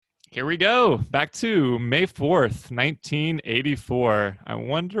Here we go. Back to May 4th, 1984. I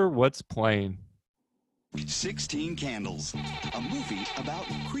wonder what's playing. 16 Candles, a movie about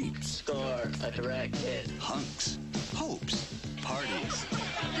creeps, Score, a direct hit. hunks, hopes, parties,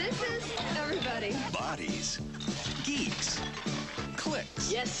 This is everybody. bodies, geeks, clicks,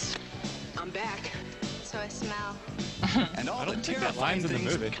 Yes, I'm back. So I smell. and all I the don't think that terrifying line's in the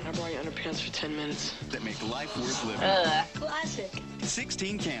things movie. Can I borrow your underpants for 10 minutes? that make life worth living. Classic.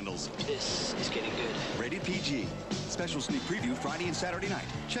 16 Candles, This is getting good. rated PG. Special sneak preview Friday and Saturday night.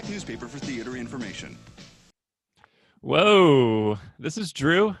 Check newspaper for theater information. Whoa. This is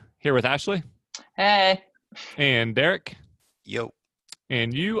Drew here with Ashley Hey. and Derek. Yo.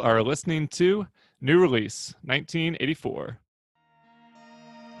 And you are listening to New Release 1984.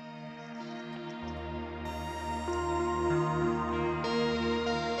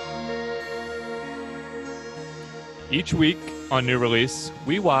 Each week on New Release,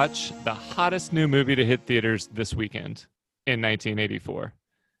 we watch the hottest new movie to hit theaters this weekend in 1984.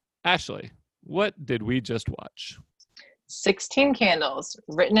 Ashley, what did we just watch? 16 Candles,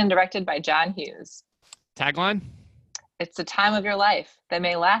 written and directed by John Hughes. Tagline? It's the time of your life that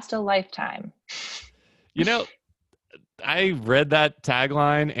may last a lifetime. You know, I read that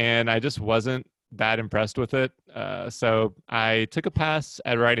tagline and I just wasn't that impressed with it. So I took a pass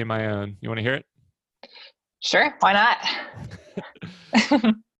at writing my own. You want to hear it? Sure, why not?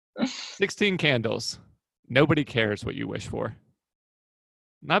 16 Candles. Nobody cares what you wish for.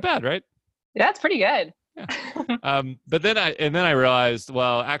 Not bad, right? Yeah, it's pretty good. But then I realized,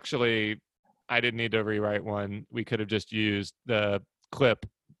 well, actually, I didn't need to rewrite one. We could have just used the clip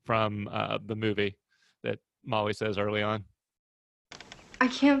from the movie that Molly says early on. I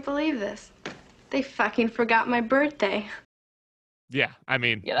can't believe this. They fucking forgot my birthday. Yeah, I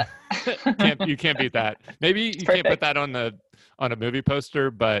mean, Yeah. you can't beat that. Maybe you can't put that on a movie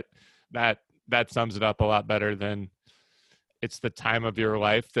poster, but that sums it up a lot better than it's the time of your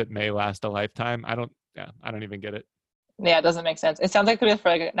life that may last a lifetime. I don't even get it. Yeah, it doesn't make sense. It sounds like it was for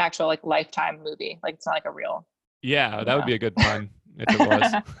like an actual like Lifetime movie. Like it's not like a real. Yeah, that would be a good pun if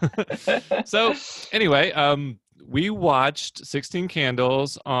it was. So anyway, we watched 16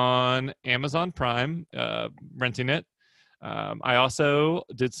 Candles on Amazon Prime, renting it. I also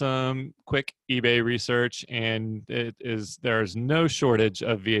did some quick eBay research, and there's no shortage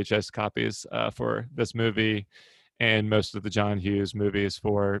of VHS copies for this movie and most of the John Hughes movies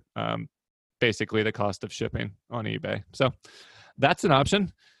for basically the cost of shipping on eBay. So that's an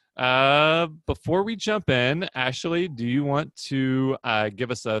option. Before we jump in, Ashley, do you want to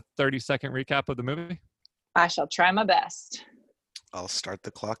give us a 30-second recap of the movie? I shall try my best. I'll start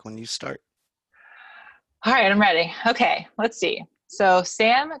the clock when you start. All right, I'm ready. Okay, let's see. So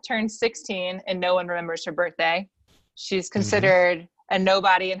Sam turns 16 and no one remembers her birthday. She's considered a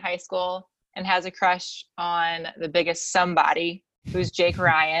nobody in high school and has a crush on the biggest somebody, who's Jake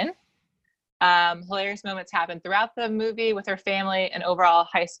Ryan. Hilarious moments happen throughout the movie with her family, and overall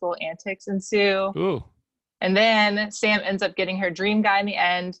high school antics ensue. Ooh. And then Sam ends up getting her dream guy in the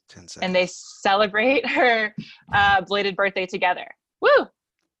end, 10 seconds. and they celebrate her belated birthday together. Woo!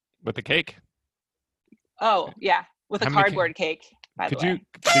 With the cake? Oh, yeah, with a How many cardboard cake, by the way.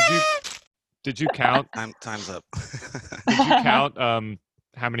 Did you count? Time's up. Did you count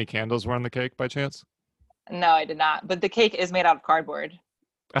how many candles were on the cake by chance? No, I did not. But the cake is made out of cardboard.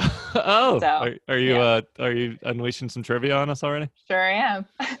 Oh, So, are you unleashing some trivia on us already? Sure I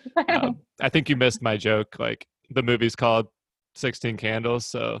am. I think you missed my joke. Like the movie's called 16 Candles,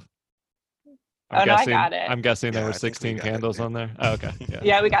 so I got it. I'm guessing there Yeah, were I think we 16 got it, candles yeah. on there. Oh, okay. Yeah.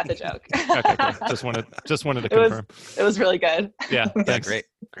 Yeah, we got the joke. Okay. Cool. Just wanted to It was- confirm. It was really good. Yeah. Yeah, Thanks. great.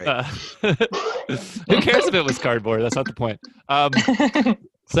 Who cares if it was cardboard? That's not the point.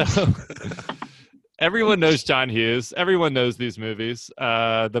 So everyone knows John Hughes. Everyone knows these movies.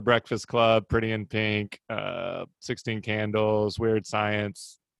 The Breakfast Club, Pretty in Pink, 16 Candles, Weird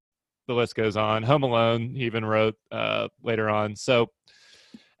Science. The list goes on. Home Alone, he even wrote later on. So,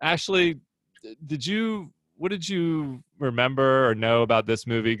 Ashley, what did you remember or know about this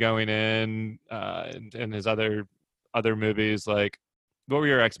movie going in and his other movies? Like, what were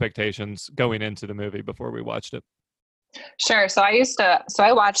your expectations going into the movie before we watched it? Sure. So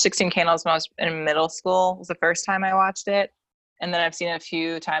I watched 16 Candles when I was in middle school. It was the first time I watched it. And then I've seen it a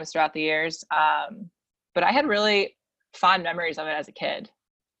few times throughout the years. But I had really fond memories of it as a kid.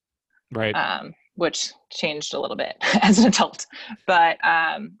 Right. Which changed a little bit as an adult. But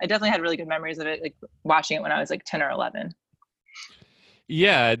I definitely had really good memories of it, like watching it when I was like 10 or 11.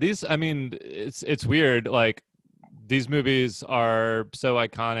 Yeah, it's weird. Like, these movies are so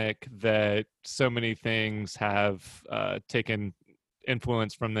iconic that so many things have taken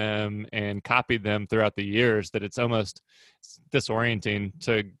influence from them and copied them throughout the years that it's almost disorienting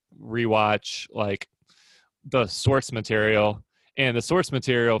to rewatch like the source material, and the source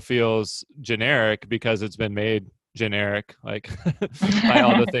material feels generic because it's been made generic like by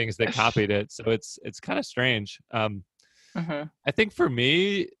all the things that copied it. So it's kind of strange. I think for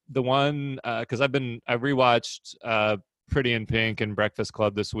me, the one because I rewatched Pretty in Pink and Breakfast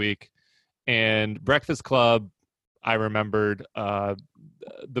Club this week, and Breakfast Club I remembered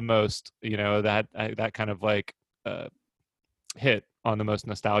the most. You know, that kind of like hit on the most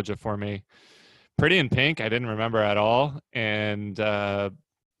nostalgia for me. Pretty in Pink I didn't remember at all, and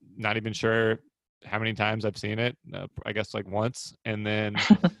not even sure how many times I've seen it. I guess like once. And then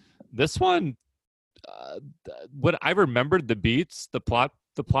this one, what I remembered the beats, the plot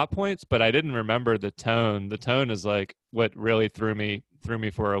points, but I didn't remember the tone. The tone is like what really threw me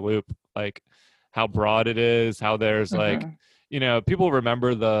for a loop. Like how broad it is, how there's like, you know, people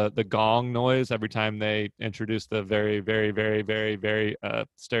remember the gong noise every time they introduce the very, very, very, very, very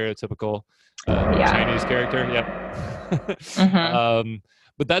stereotypical Chinese character. Yep.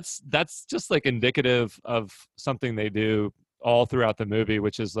 But that's just like indicative of something they do all throughout the movie,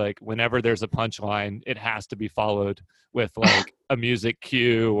 which is like whenever there's a punchline, it has to be followed with like a music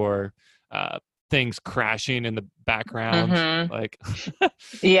cue or things crashing in the background. Like,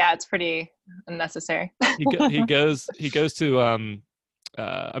 yeah, it's pretty unnecessary. he goes to I'm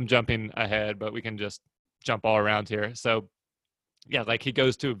jumping ahead, but we can just jump all around here. So yeah, like he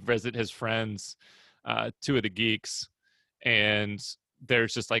goes to visit his friends, two of the geeks, and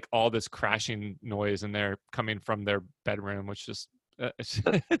there's just like all this crashing noise and they're coming from their bedroom, which just it's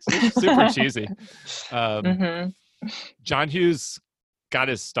super cheesy. John Hughes got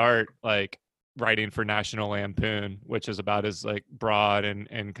his start like writing for National Lampoon, which is about as like broad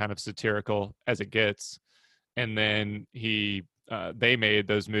and kind of satirical as it gets. And then they made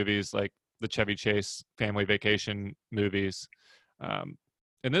those movies like the Chevy Chase Family Vacation movies. And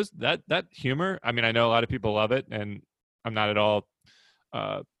that humor, I mean, I know a lot of people love it, and I'm not at all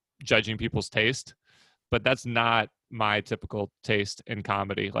judging people's taste, but that's not my typical taste in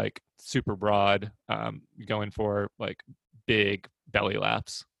comedy, like super broad, going for like big belly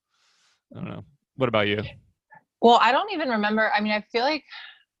laughs. I don't know. What about you? Well, I don't even remember. I mean, I feel like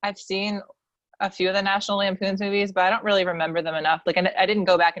I've seen a few of the National Lampoon's movies, but I don't really remember them enough. Like, I didn't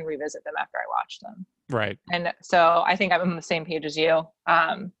go back and revisit them after I watched them. Right. And so I think I'm on the same page as you.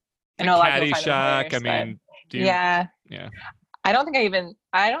 I know a lot of people find them hilarious, I mean, yeah. I don't think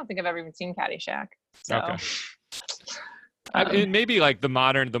I've ever even seen Caddyshack. So. Okay. Maybe like the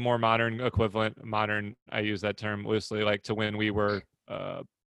more modern equivalent. I use that term loosely, like to when we were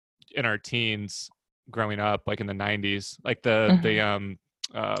in our teens, growing up, like in the 90s, like the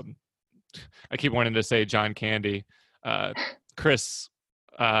I keep wanting to say John Candy, Chris.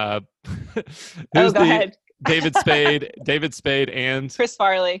 Go ahead. David Spade, and Chris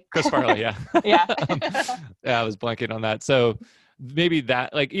Farley. Yeah. Yeah. I was blanking on that. So maybe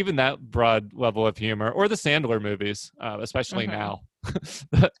that, like even that broad level of humor, or the Sandler movies, especially now.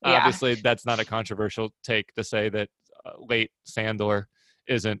 Obviously, that's not a controversial take to say that late Sandler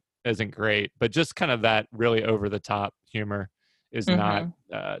isn't great, but just kind of that really over the top humor is not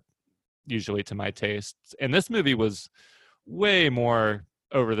usually to my taste. And this movie was way more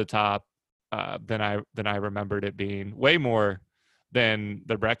over the top than I remembered it being, way more than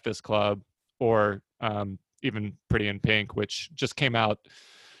The Breakfast Club or even Pretty in Pink, which just came out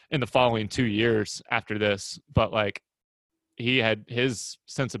in the following 2 years after this. But like his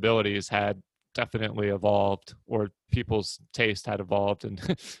sensibilities had definitely evolved, or people's taste had evolved,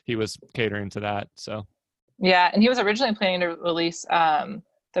 and he was catering to that. So yeah, and he was originally planning to release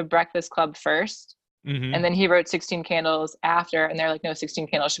The Breakfast Club first. And then he wrote 16 Candles after, and they're like, no, 16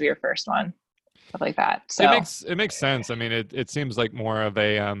 Candles should be your first one. Stuff like that. So it makes sense. I mean, it seems like more of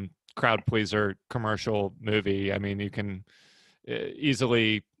a crowd pleaser commercial movie. I mean, you can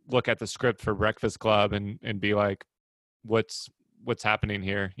easily look at the script for Breakfast Club and be like, what's happening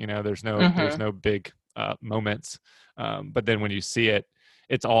here? You know, there's no big moments. But then when you see it,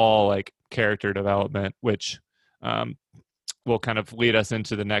 it's all like character development, which will kind of lead us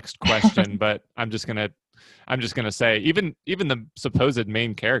into the next question. But I'm just gonna say, even the supposed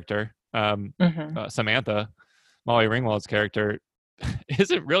main character, Samantha, Molly Ringwald's character,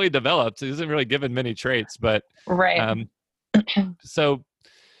 isn't really developed. Isn't really given many traits. But right. So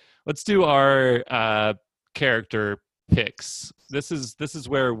let's do our character picks. This is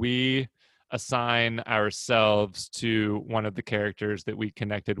where we assign ourselves to one of the characters that we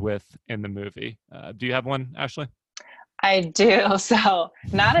connected with in the movie. Do you have one, Ashley? I do. So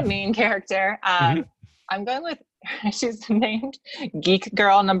not a main character. I'm going with she's named Geek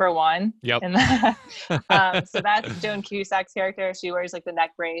Girl number 1. Yep. And so that's Joan Cusack's character. She wears like the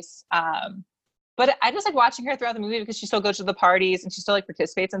neck brace. But I just like watching her throughout the movie because she still goes to the parties and she still like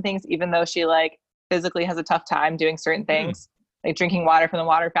participates in things, even though she like physically has a tough time doing certain things, like drinking water from the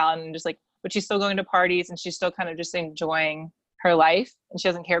water fountain and just like, but she's still going to parties and she's still kind of just enjoying her life and she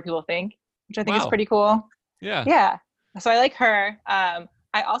doesn't care what people think, which I think is pretty cool. Yeah. Yeah. So I like her.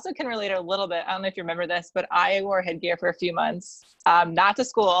 I also can relate a little bit. I don't know if you remember this, but I wore headgear for a few months, not to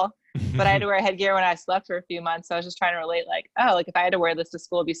school, but I had to wear headgear when I slept for a few months. So I was just trying to relate, like, oh, like if I had to wear this to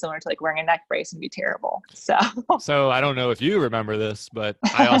school, it'd be similar to like wearing a neck brace and be terrible. So I don't know if you remember this, but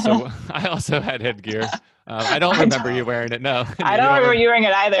I also had headgear. I don't remember you wearing it. No, I don't remember you wearing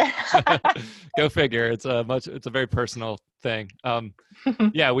it either. Go figure. It's a very personal thing.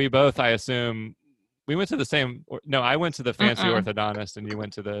 Yeah, we both, I assume, we went to the same. No, I went to the fancy orthodontist, and you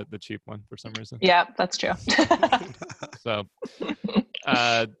went to the cheap one for some reason. Yeah, that's true. So,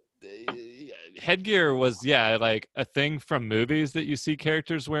 headgear was like a thing from movies that you see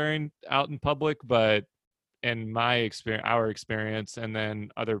characters wearing out in public, but in our experience, and then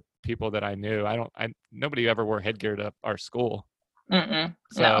other people that I knew, nobody ever wore headgear to our school.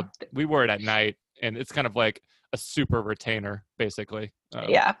 So we wore it at night, and it's kind of like a super retainer, basically.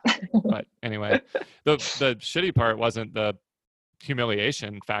 Yeah. But anyway, the shitty part wasn't the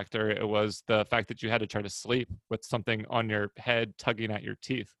humiliation factor. It was the fact that you had to try to sleep with something on your head tugging at your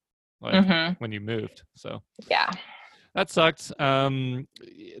teeth, like when you moved. So yeah, that sucked.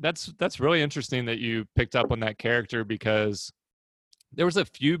 That's really interesting that you picked up on that character, because there was a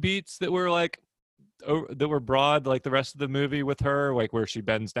few beats that were like that were broad, like the rest of the movie with her, like where she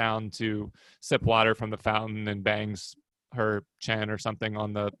bends down to sip water from the fountain and bangs her chin or something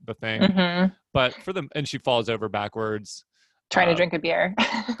on the thing. But and she falls over backwards trying to drink a beer.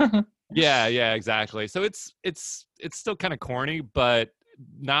 yeah, exactly. So it's still kind of corny, but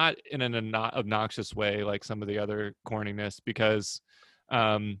not in an obnoxious way like some of the other corniness, because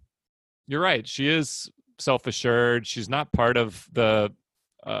you're right, she is self-assured. She's not part of the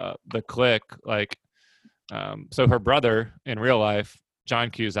clique, like so her brother in real life, John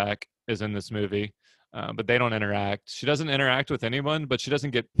Cusack, is in this movie, but they don't interact. She doesn't interact with anyone, but she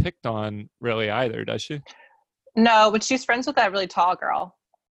doesn't get picked on really either, does she? No, but she's friends with that really tall girl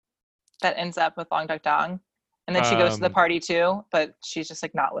that ends up with Long Duck Dong, and then she goes to the party too, but she's just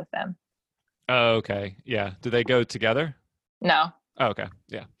like not with them. Oh, okay. Yeah. Do they go together? No. Oh, okay.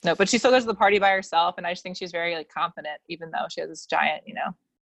 Yeah. No, but she still goes to the party by herself, and I just think she's very like confident, even though she has this giant,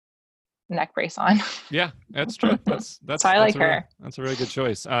 neck brace on. Yeah, that's true. That's so I like her. That's a really good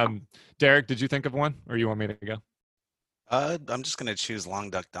choice. Derek, did you think of one, or you want me to go? I'm just gonna choose Long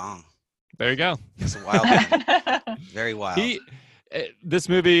Duck Dong. There you go. It's a wild man. Very wild. This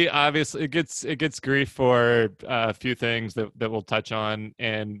movie obviously it gets grief for a few things that we'll touch on,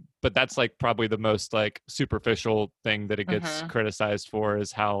 but that's like probably the most like superficial thing that it gets criticized for,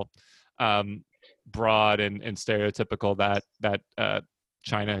 is how broad and stereotypical that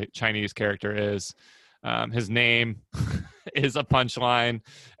Chinese character is. His name is a punchline.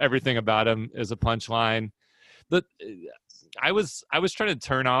 Everything about him is a punchline. I was trying to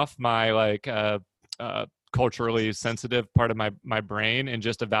turn off my like culturally sensitive part of my brain and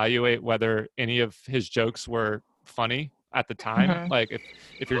just evaluate whether any of his jokes were funny at the time. Like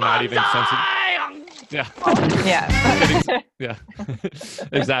if you're not even sensitive. Yeah.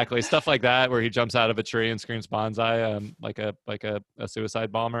 Exactly. Stuff like that, where he jumps out of a tree and screams bonsai, like a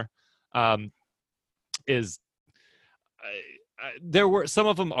suicide bomber. There were some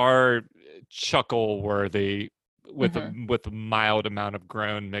of them are chuckle worthy with a mild amount of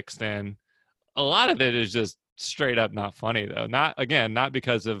groan mixed in. A lot of it is just straight up not funny, though. Not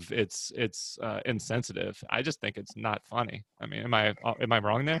because of it's insensitive. I just think it's not funny. I mean, am I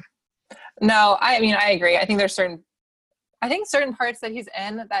wrong there? No, I mean, I agree. I think there's certain parts that he's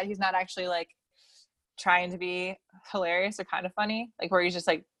in that he's not actually like trying to be hilarious or kind of funny. Like where he's just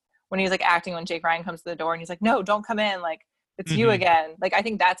like, when he's like acting when Jake Ryan comes to the door and he's like, no, don't come in. Like, it's you again. Like, I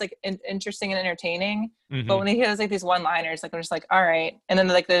think that's like interesting and entertaining. But when he has like these one-liners, like I'm just like, all right. And then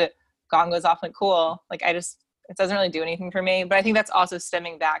like the gong goes off, like, cool. Like it doesn't really do anything for me. But I think that's also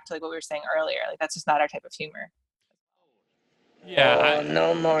stemming back to like what we were saying earlier. Like that's just not our type of humor. Yeah.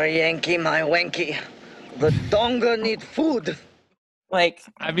 No more Yankee, my wanky. The donga need food. Like,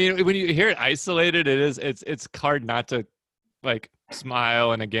 I mean, when you hear it isolated, it's hard not to like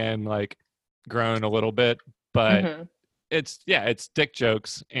smile and again like groan a little bit. But it's dick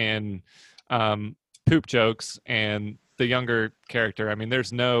jokes and poop jokes, and the younger character. I mean,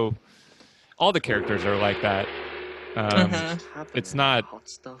 all the characters are like that. It's not. Hot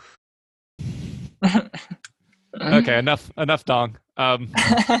stuff. Okay, enough dong.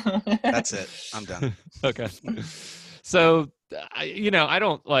 That's it. I'm done. Okay. So, I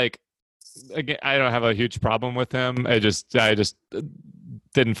don't like. Again, I don't have a huge problem with him. I just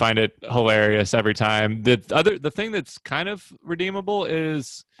didn't find it hilarious every time. The thing that's kind of redeemable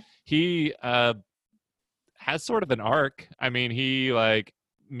is he has sort of an arc. I mean, he like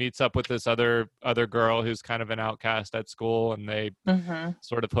meets up with this other girl who's kind of an outcast at school, and they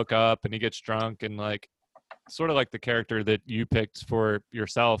sort of hook up, and he gets drunk, and like sort of like the character that you picked for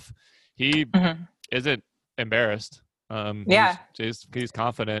yourself. He isn't embarrassed. He's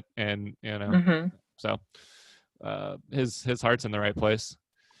confident, and so his heart's in the right place.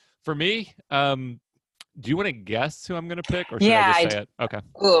 For me, do you want to guess who I'm going to pick, or should I just say it? Okay.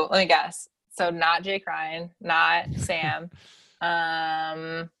 Ooh, let me guess. So not Jake Ryan, not Sam,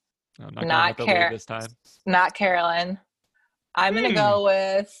 I'm not going with the lead this time. not Carolyn. I'm going to go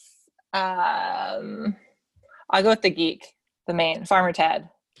with, I'll go with the geek, the main, Farmer Ted.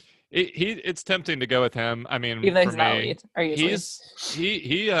 It's tempting to go with him. I mean, even though for he's not me, lead, or usually.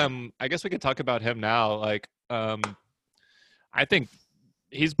 he I guess we could talk about him now. Like, I think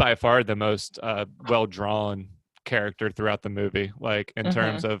he's by far the most well drawn character throughout the movie. Like in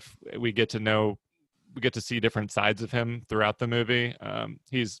terms of we get to see different sides of him throughout the movie.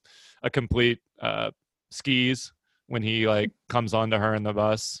 He's a complete skis when he like comes onto her in the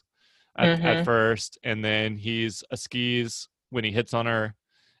bus at first, and then he's a skis when he hits on her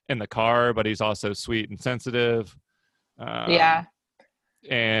in the car, but he's also sweet and sensitive. And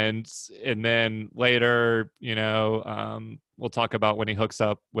then later, we'll talk about when he hooks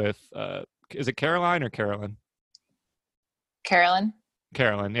up with is it Caroline or Carolyn? Carolyn,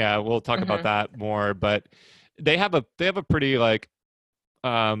 yeah, we'll talk about that more, but they have a pretty like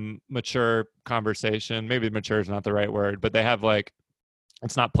mature conversation. Maybe mature is not the right word, but they have like,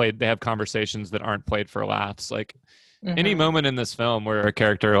 it's not played, they have conversations that aren't played for laughs. Like any moment in this film where a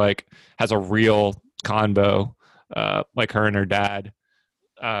character like has a real convo, like her and her dad,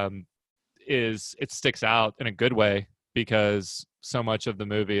 it sticks out in a good way, because so much of the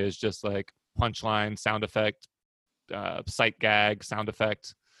movie is just like punchline, sound effect, sight gag, sound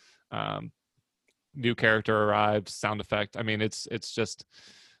effect, new character arrives, sound effect. I mean, it's just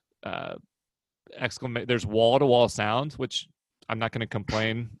there's wall to wall sound, which I'm not going to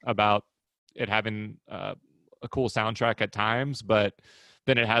complain about it having a cool soundtrack at times, but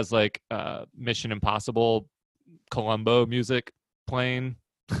then it has like Mission Impossible Columbo music playing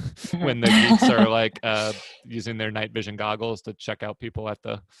when the geeks are like using their night vision goggles to check out people at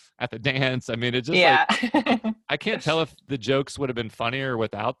the dance. I mean, it just like, I can't tell if the jokes would have been funnier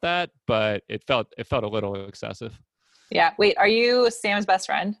without that, but it felt a little excessive. Yeah. Wait, are you Sam's best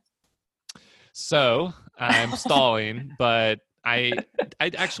friend? So I'm stalling, but I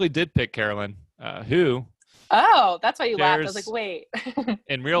actually did pick Carolyn, who. Oh, that's why you laughed. I was like, wait.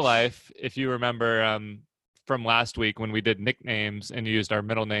 In real life, if you remember from last week when we did nicknames and used our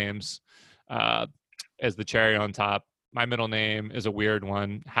middle names as the cherry on top, my middle name is a weird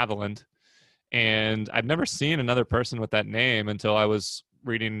one, Haviland. And I've never seen another person with that name until I was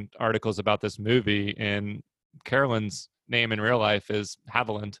reading articles about this movie, and Carolyn's name in real life is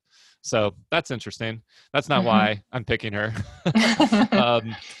Haviland. So that's interesting. That's not why I'm picking her.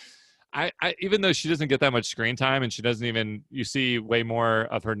 I even though she doesn't get that much screen time, and she doesn't even, you see way more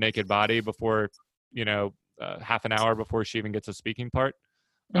of her naked body before, half an hour before she even gets a speaking part.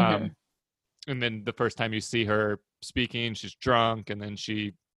 And then the first time you see her speaking, she's drunk, and then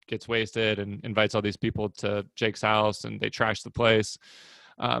she gets wasted and invites all these people to Jake's house, and they trash the place.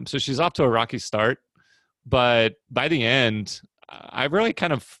 So she's off to a rocky start, but by the end, I really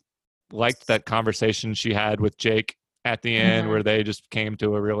kind of liked that conversation she had with Jake at the end, where they just came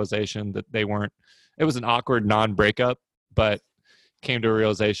to a realization that it was an awkward non-breakup, but came to a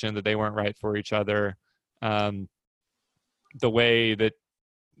realization that they weren't right for each other. The way that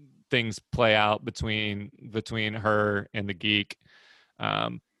things play out between her and the geek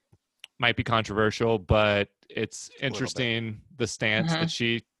might be controversial, but it's interesting the stance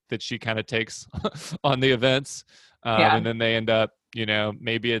that she kind of takes on the events. And then they end up,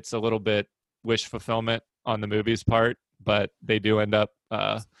 maybe it's a little bit wish fulfillment on the movie's part, but they do end up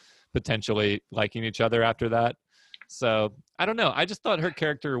potentially liking each other after that. So I don't know. I just thought her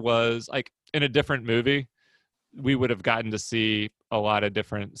character was like, in a different movie, we would have gotten to see a lot of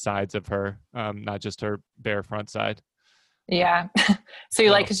different sides of her, not just her bare front side. Yeah. So you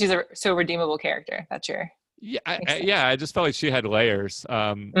like, because she's a so redeemable character. That's your. Yeah. I just felt like she had layers,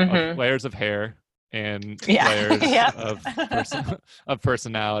 layers of hair and layers of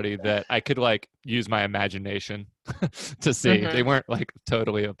personality that I could like use my imagination to see. They weren't like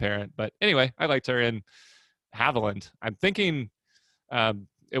totally apparent, but anyway, I liked her, and Haviland. I'm thinking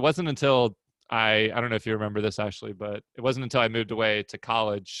it wasn't until I don't know if you remember this, Ashley, but it wasn't until I moved away to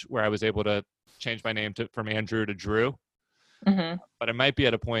college where I was able to change my name from Andrew to Drew. Mm-hmm. But I might be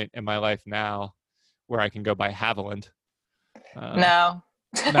at a point in my life now where I can go by Haviland. No.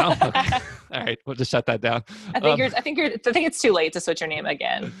 No. Okay. All right, we'll just shut that down. I think it's too late to switch your name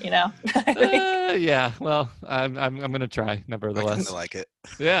again. Yeah. Well, I'm gonna try I nevertheless. like it.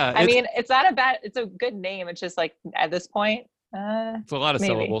 Yeah. I mean, it's not a bad. It's a good name. It's just like at this point. It's a lot of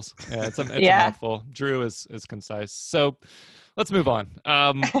maybe. syllables. Yeah, it's a Yeah. mouthful. Drew is concise. So let's move on.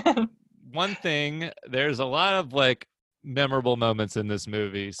 One thing, there's a lot of like memorable moments in this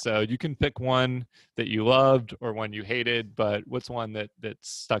movie. So you can pick one that you loved or one you hated, but what's one that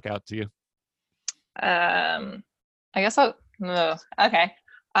stuck out to you? I guess okay.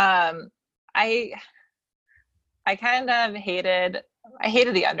 I kind of hated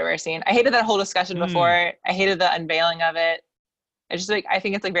the underwear scene. I hated that whole discussion before. I hated the unveiling of it. It's just like I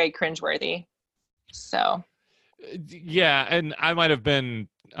think it's like very cringeworthy. So Yeah, and I might have been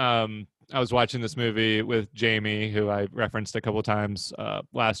I was watching this movie with Jamie, who I referenced a couple times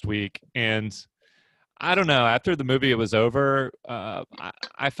last week, and I don't know, after the movie was over,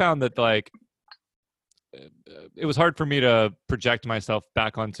 I found that like it was hard for me to project myself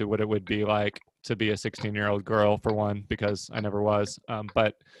back onto what it would be like to be a 16-year-old girl, for one, because I never was.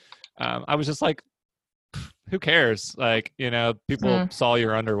 But I was just like, who cares? Like, people saw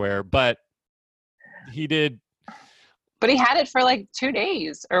your underwear, but he did. But he had it for like 2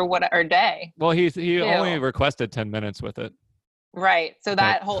 days or day. Well, he only requested 10 minutes with it. Right. So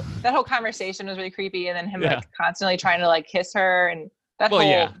that whole conversation was really creepy, and then him like constantly trying to like kiss her and that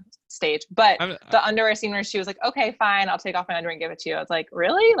whole stage. But the underwear scene where she was like, "Okay, fine, I'll take off my underwear and give it to you." I was like,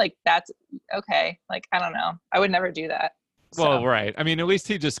 "Really? Like that's okay?" Like I don't know. I would never do that. So. Well, right. I mean, at least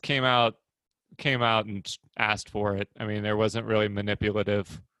he just came out and asked for it. I mean, there wasn't really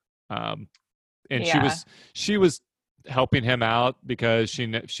manipulative. And she was helping him out because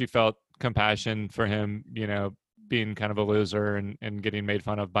she felt compassion for him, being kind of a loser and getting made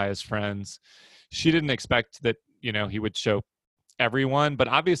fun of by his friends. She didn't expect that, he would show everyone, but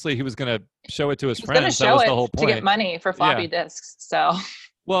obviously he was going to show it to his friends. That was the whole point. To get money for floppy disks. So,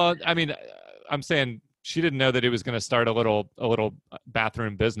 well, I mean, I'm saying she didn't know that he was going to start a little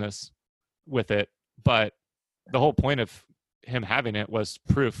bathroom business with it, but the whole point of him having it was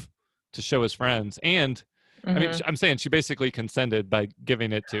proof to show his friends. And I mean, I'm saying she basically consented by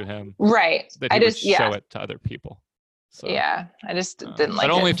giving it to him. Right. That he would show it to other people. So, yeah. I just didn't like it.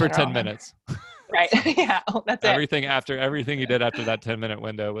 But only for 10 minutes. Right. Yeah. That's everything he did after that 10-minute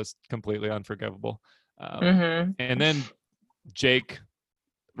window was completely unforgivable. And then Jake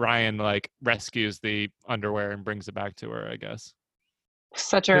Ryan like rescues the underwear and brings it back to her, I guess.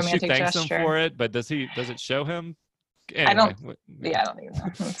 Such a romantic gesture. She thanks him for it, but does it show him? Anyway, I don't think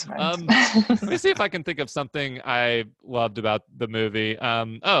so. That's fine. Let me see if I can think of something I loved about the movie.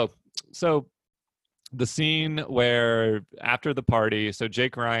 So the scene where after the party, so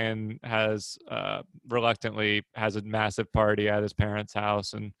Jake Ryan has reluctantly has a massive party at his parents'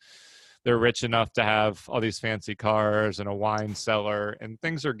 house, and they're rich enough to have all these fancy cars and a wine cellar, and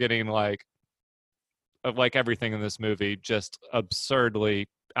things are getting like everything in this movie, just absurdly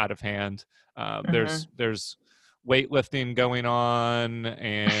out of hand. There's weightlifting going on,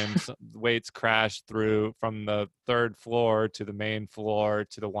 and weights crash through from the third floor to the main floor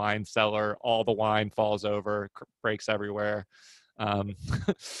to the wine cellar. All the wine falls over, breaks everywhere.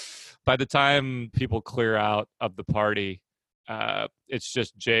 By the time people clear out of the party, it's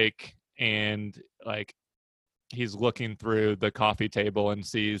just Jake, and like he's looking through the coffee table and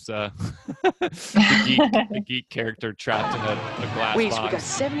sees the geek character trapped in a glass Wait, box.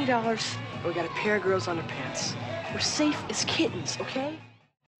 so we got $70, and we got a pair of girls' underpants. We're safe as kittens, okay?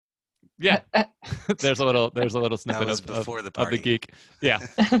 Yeah, there's a little snippet of the geek. Yeah.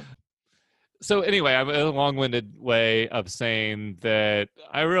 So anyway, I'm a long-winded way of saying that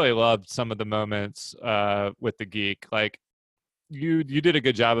I really loved some of the moments with the geek. Like you did a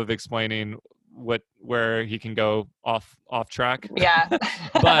good job of explaining where he can go off track. Yeah.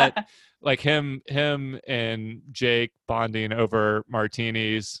 But like him and Jake bonding over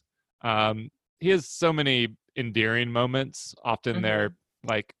martinis. He has so many endearing moments. Often they're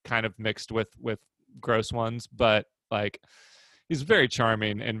like kind of mixed with gross ones, but like he's very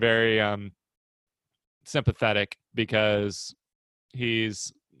charming and very sympathetic because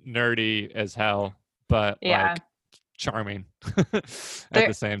he's nerdy as hell, but like charming at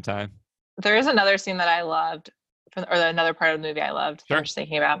the same time. There is another scene that I loved, or another part of the movie I loved. Sure. I'm just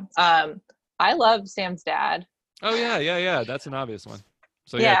thinking about. I love Sam's dad. Oh yeah. That's an obvious one.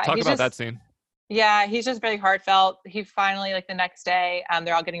 So Yeah, talk about that scene. Yeah, he's just very heartfelt. He finally, like the next day,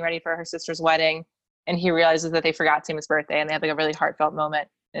 they're all getting ready for her sister's wedding, and he realizes that they forgot Sam's birthday, and they have like a really heartfelt moment.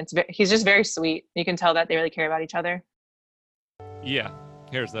 And he's just very sweet. You can tell that they really care about each other. Yeah,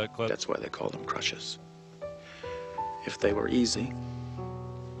 here's the clip. That's why they call them crushes. If they were easy,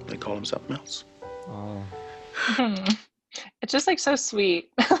 they call them something else. Oh. It's just like so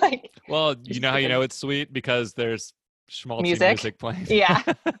sweet. Like, well, you know how you know it's sweet? Because there's schmaltzy music playing. Yeah,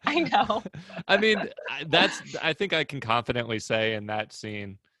 I know. I mean, I think I can confidently say in that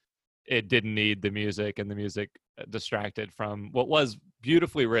scene, it didn't need the music, and the music distracted from what was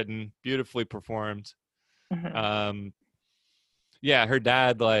beautifully written, beautifully performed. Mm-hmm. Yeah, her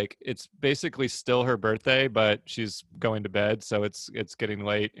dad, like, it's basically still her birthday, but she's going to bed, so it's getting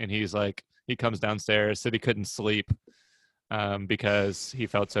late, and he's like, he comes downstairs, said he couldn't sleep because he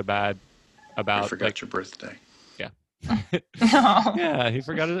felt so bad about. I forgot your birthday. Yeah. Yeah, he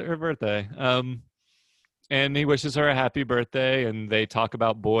forgot her birthday. And he wishes her a happy birthday, and they talk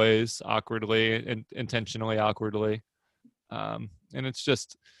about boys awkwardly and intentionally awkwardly. And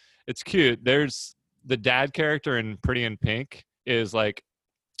it's cute. There's the dad character in Pretty in Pink is like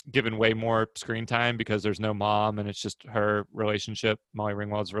given way more screen time because there's no mom, and it's just her relationship, Molly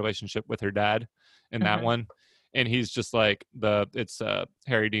Ringwald's relationship with her dad in that one. And he's just like it's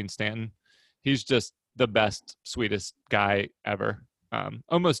Harry Dean Stanton. He's just the best, sweetest guy ever.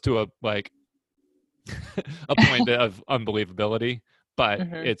 Almost to a point of unbelievability, but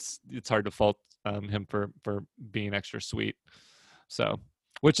it's hard to fault him for being extra sweet. So,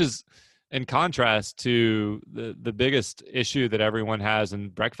 which is in contrast to the biggest issue that everyone has in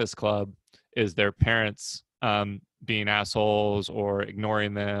Breakfast Club is their parents being assholes or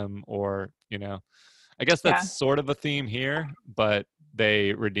ignoring them, or I guess that's sort of a theme here, but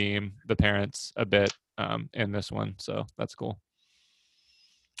they redeem the parents a bit in this one, so that's cool.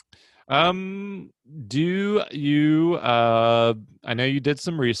 Do you I know you did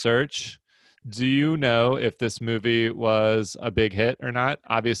some research. Do you know if this movie was a big hit or not?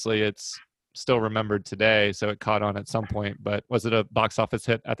 Obviously it's still remembered today, so it caught on at some point, but was it a box office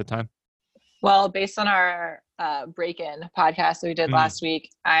hit at the time? Well, based on our break-in podcast that we did last week,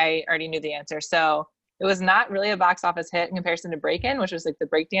 I already knew the answer. So it was not really a box office hit in comparison to Break-In, which was like the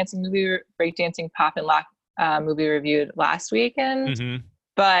breakdancing pop and lock movie reviewed last weekend.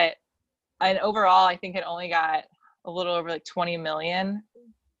 But overall, I think it only got a little over like 20 million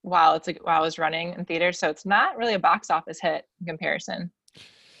while it was running in theaters. So it's not really a box office hit in comparison.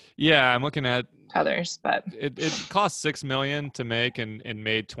 Yeah, I'm looking at others, but it cost $6 million to make and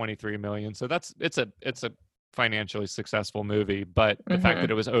made $23 million. So it's a financially successful movie. But the fact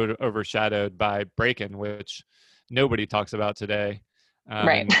that it was overshadowed by Break-In, which nobody talks about today,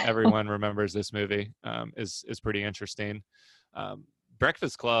 right? And everyone remembers this movie, is pretty interesting.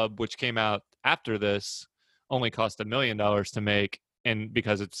 Breakfast Club, which came out after this, only cost $1 million to make, and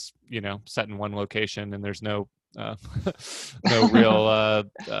because it's set in one location and there's no real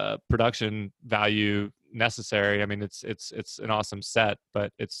production value necessary. I mean, it's an awesome set,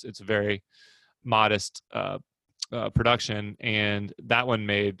 but it's a very modest production, and that one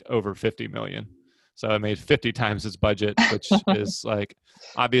made over 50 million. So it made 50 times its budget, which is like,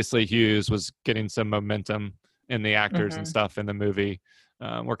 obviously Hughes was getting some momentum in the actors and stuff in the movie.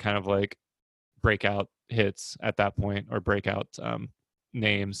 Were kind of like breakout hits at that point, or breakout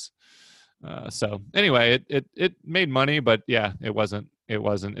names. So anyway, it made money, but yeah, it wasn't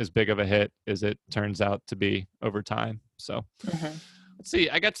as big of a hit as it turns out to be over time. So let's see.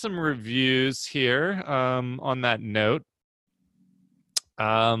 I got some reviews here on that note.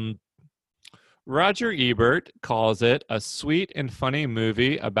 Roger Ebert calls it a sweet and funny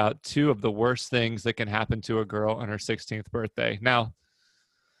movie about two of the worst things that can happen to a girl on her 16th birthday. Now,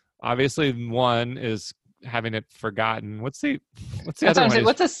 obviously, one is having it forgotten. What's the other one?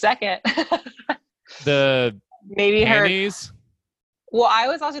 What's the second? The maybe panties? Her. Well, I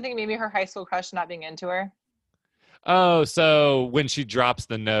was also thinking maybe her high school crush not being into her. Oh, so when she drops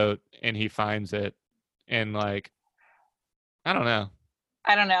the note and he finds it, and like, I don't know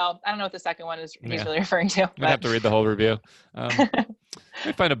what the second one is. He's really referring to. I'd have to read the whole review. Let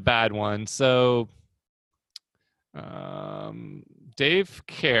me find a bad one. So, Dave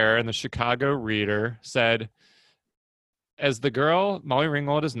Kerr in the Chicago Reader said, as the girl, Molly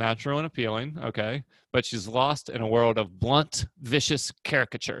Ringwald is natural and appealing, okay, but she's lost in a world of blunt, vicious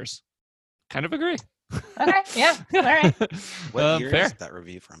caricatures. Kind of agree. Okay, yeah, all right. What year is that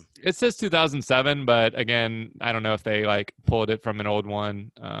review from? It says 2007, but again, I don't know if they like pulled it from an old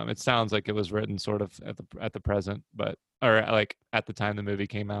one. It sounds like it was written sort of at the present, or like at the time the movie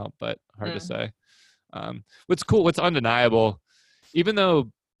came out, but hard to say. What's cool, what's undeniable, even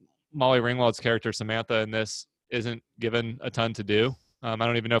though Molly Ringwald's character Samantha in this isn't given a ton to do. I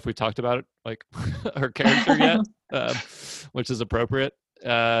don't even know if we talked about it, like her character yet, which is appropriate.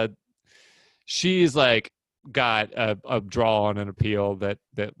 She's like got a draw on an appeal that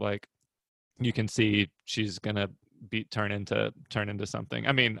like you can see she's gonna turn into something.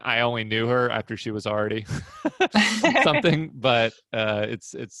 I mean, I only knew her after she was already something, but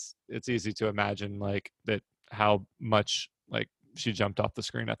it's easy to imagine like that how much like she jumped off the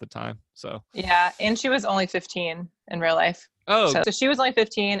screen at the time. So yeah, and she was only 15 in real life. Oh, so she was only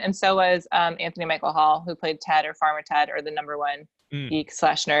 15, and so was Anthony Michael Hall, who played Ted or Farmer Ted or the number one geek /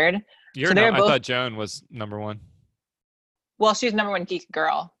 nerd. So I thought Joan was number one. Well, she's number one geek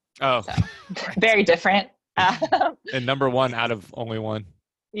girl. Oh, so, very different. And number one out of only one.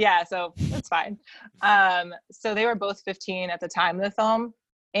 Yeah, so that's fine. So they were both 15 at the time of the film,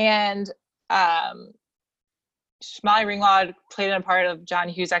 and Molly Ringwald played a part of John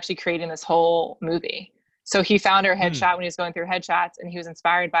Hughes actually creating this whole movie. So he found her headshot when he was going through headshots, and he was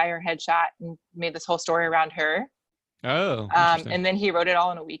inspired by her headshot and made this whole story around her. Oh, and then he wrote it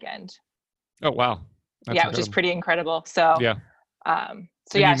all in a weekend. Oh, wow. That's incredible. Which is pretty incredible. So yeah.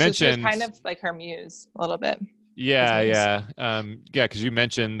 So yeah, so she was kind of like her muse a little bit. Yeah. Because you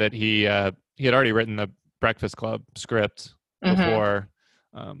mentioned that he had already written the Breakfast Club script before.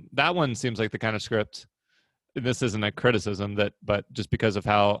 That one seems like the kind of script. This isn't a criticism but just because of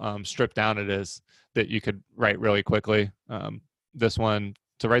how stripped down it is, that you could write really quickly. This one,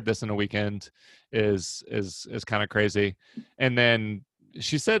 to write this in a weekend is kind of crazy. And then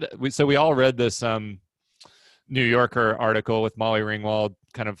she said, we all read this New Yorker article with Molly Ringwald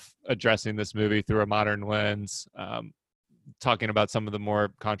kind of addressing this movie through a modern lens, talking about some of the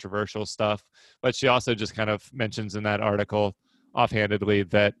more controversial stuff. But she also just kind of mentions in that article offhandedly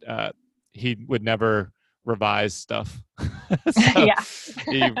that he would never revise stuff. Yeah.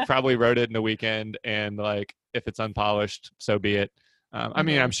 He probably wrote it in a weekend, and like if it's unpolished, so be it. I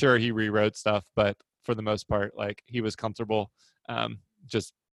mean, I'm sure he rewrote stuff, but for the most part, like he was comfortable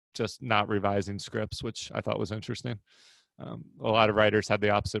just not revising scripts, which I thought was interesting. A lot of writers have the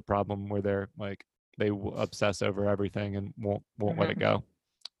opposite problem where they're like they obsess over everything and won't let it go.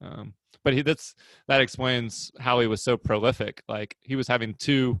 But that explains how he was so prolific. Like he was having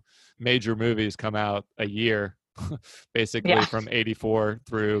 2 major movies come out a year, basically from '84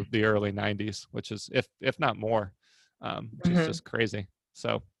 through the early '90s, which is if not more, which is just crazy.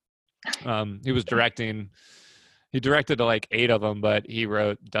 So he was directing. He directed like 8 of them, but he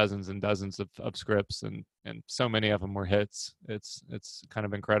wrote dozens and dozens of scripts, and so many of them were hits. It's kind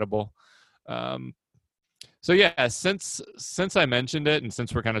of incredible. So yeah, since I mentioned it, and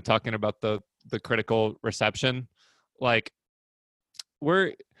since we're kind of talking about the critical reception, like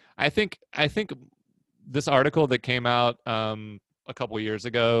I think this article that came out a couple of years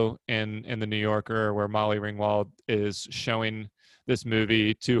ago in the New Yorker, where Molly Ringwald is showing this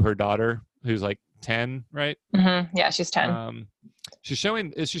movie to her daughter, who's like 10, right? Yeah, she's 10.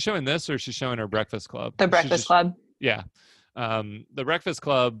 Is she showing this, or is she showing her Breakfast Club? The Breakfast Club. Yeah. The Breakfast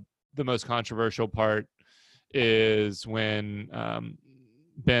Club, the most controversial part is when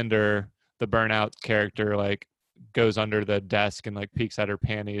Bender, the burnout character, like goes under the desk and like peeks at her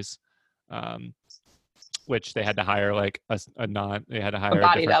panties, which they had to hire like a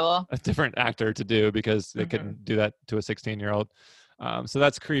different actor to do because they couldn't do that to a 16-year-old. So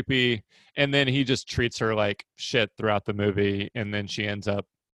that's creepy. And then he just treats her like shit throughout the movie, and then she ends up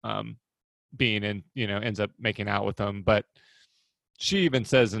ends up making out with him. But she even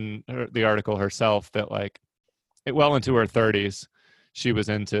says in the article herself that like well into her 30s, she was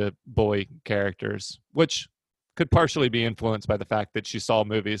into bully characters, which could partially be influenced by the fact that she saw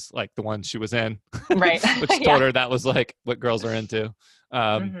movies like the ones she was in, right? Which told her that was like what girls are into.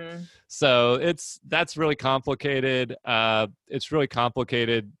 So that's really complicated. It's really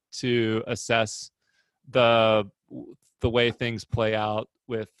complicated to assess the way things play out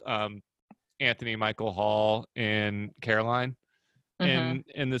with Anthony Michael Hall and Caroline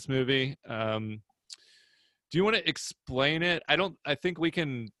in this movie. Do you want to explain it? I think we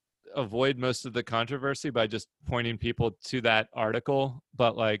can avoid most of the controversy by just pointing people to that article,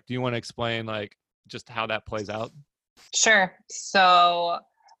 but like, do you want to explain like just how that plays out? Sure. So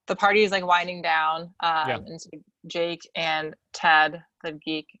the party is like winding down, and so Jake and Ted, the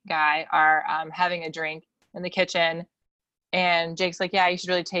geek guy, are having a drink in the kitchen, and Jake's like, yeah, you should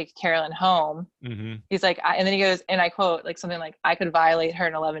really take Carolyn home. He's like, and then he goes, and I quote, like something like, I could violate her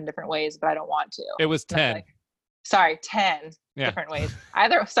in 11 different ways, but I don't want to. It was 10. Like, sorry, 10 different ways.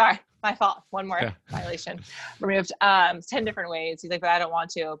 Sorry, my fault. One more violation removed. 10 different ways. He's like, but I don't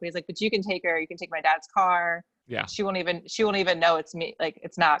want to. But he's like, but you can take her. You can take my dad's car. Yeah. She won't even know it's me. Like,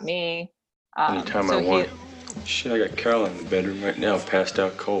 it's not me. Anytime I want. Shit, I got Carol in the bedroom right now, passed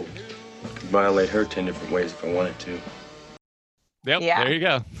out cold. Could violate her 10 different ways if I wanted to. Yep. Yeah. There you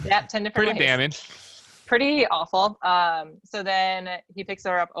go. Yep. 10 different ways. Pretty damning. Pretty awful. So then he picks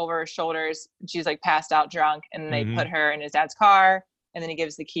her up over his shoulders. She's like passed out drunk, and they put her in his dad's car, and then he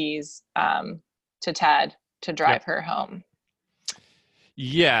gives the keys to Ted to drive her home.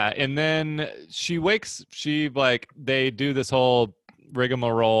 Yeah, and then they do this whole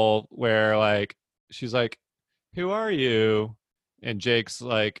rigmarole where like she's like, "Who are you?" And Jake's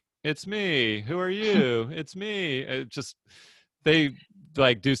like, "It's me. Who are you?" "It's me." They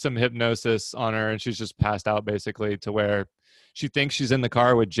like do some hypnosis on her, and she's just passed out basically, to where she thinks she's in the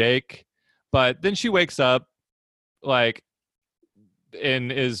car with Jake, but then she wakes up like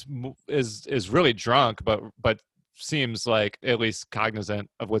and is really drunk, but seems like at least cognizant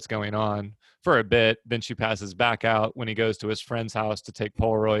of what's going on for a bit. Then she passes back out when he goes to his friend's house to take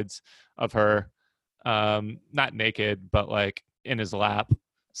Polaroids of her, not naked, but like in his lap.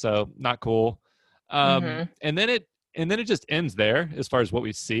 So not cool. And then it just ends there as far as what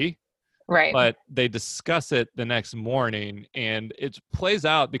we see. Right. But they discuss it the next morning, and it plays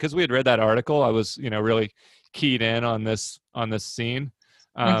out because we had read that article. I was, really keyed in on this scene,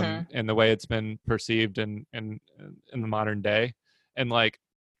 and the way it's been perceived in the modern day. And like,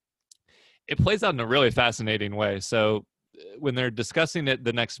 it plays out in a really fascinating way. So when they're discussing it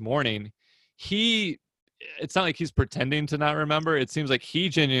the next morning, it's not like he's pretending to not remember. It seems like he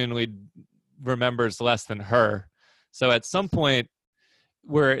genuinely remembers less than her. So at some point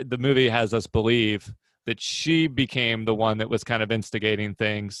where the movie has us believe that she became the one that was kind of instigating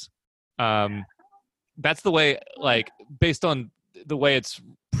things. That's the way, like, based on the way it's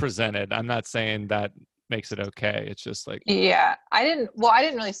presented. I'm not saying that makes it okay. It's just like, yeah, I didn't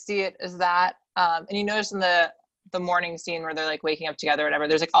really see it as that. And you notice in the morning scene where they're like waking up together or whatever,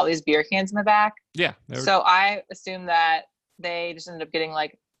 there's like all these beer cans in the back. Yeah. So I assume that they just ended up getting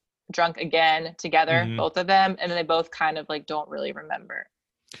like drunk again together, both of them, and then they both kind of like don't really remember.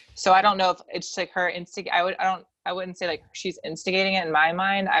 So I don't know if it's like her I wouldn't say like she's instigating it in my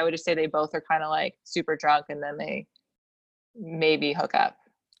mind. I would just say they both are kind of like super drunk, and then they maybe hook up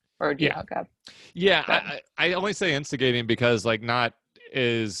or do hook up. Yeah, I only say instigating because like not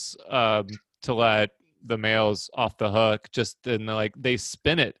is to let the males off the hook, just in the, like, they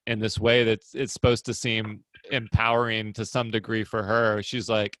spin it in this way that it's supposed to seem empowering to some degree for her. She's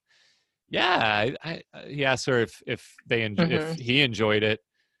like, yeah, he asked her if he enjoyed it,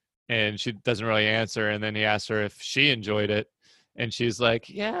 and she doesn't really answer. And then he asked her if she enjoyed it, and she's like,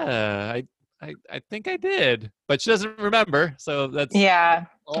 yeah, I think I did, but she doesn't remember. So that's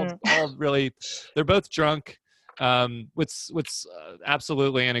all really. They're both drunk. What's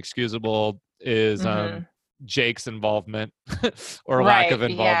absolutely inexcusable is Jake's involvement or lack of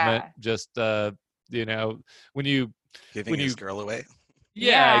involvement. Just when you giving his girl away.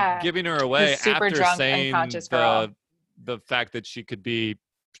 Yeah, giving her away super after drunk, saying the fact that she could be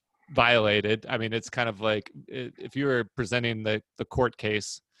violated. I mean, it's kind of like if you were presenting the court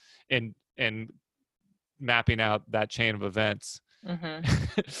case and mapping out that chain of events.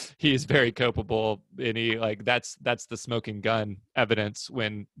 He is very culpable, and he like that's the smoking gun evidence.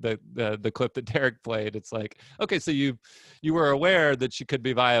 When the clip that Derek played, it's like, okay, so you were aware that she could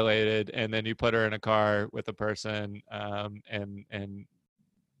be violated, and then you put her in a car with a person, and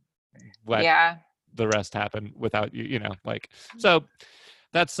let the rest happen without so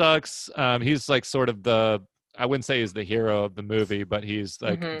that sucks. He's like sort of I wouldn't say he's the hero of the movie, but he's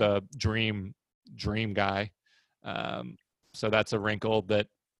like the dream guy. So that's a wrinkle that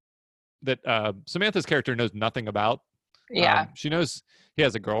Samantha's character knows nothing about. Yeah. She knows he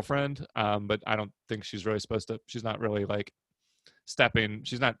has a girlfriend, but I don't think she's really she's not really like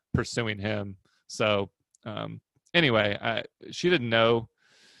she's not pursuing him. So anyway, she didn't know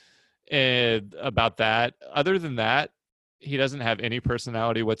about that. Other than that, he doesn't have any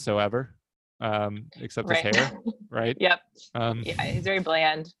personality whatsoever, except his hair, right? Yep. He's very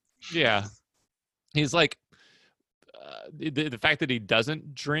bland. Yeah. He's like, the fact that he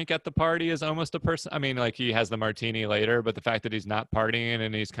doesn't drink at the party is almost a person. I mean, like, he has the martini later, but the fact that he's not partying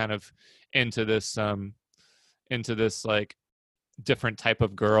and he's kind of into this like different type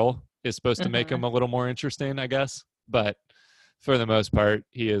of girl is supposed to make him a little more interesting, I guess. But for the most part,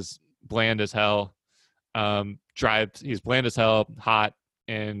 he is bland as hell. He's bland as hell, hot,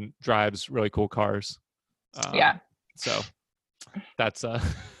 and drives really cool cars. So that's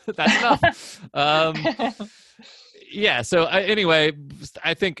enough. Yeah. So anyway,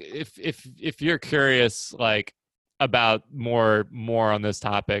 I think if you're curious, like, about more on this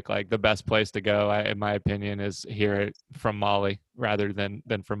topic, like the best place to go, in my opinion, is hear it from Molly rather than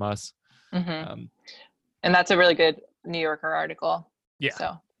from us. And that's a really good New Yorker article. Yeah.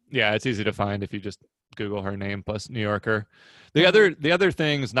 So yeah, it's easy to find if you just Google her name plus New Yorker. The other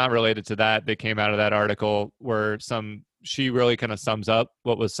things not related to that came out of that article were she really kind of sums up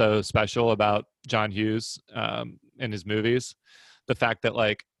what was so special about John Hughes in his movies. The fact that,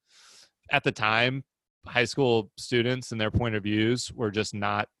 like, at the time, high school students and their point of views were just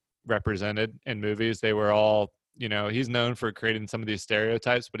not represented in movies. They were all, he's known for creating some of these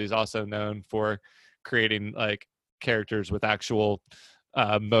stereotypes, but he's also known for creating like characters with actual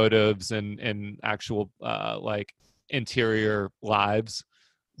motives and actual like interior lives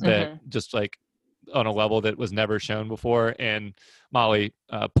that just like on a level that was never shown before. And Molly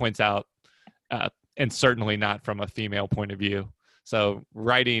points out, and certainly not from a female point of view. So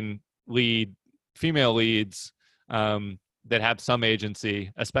writing female leads that have some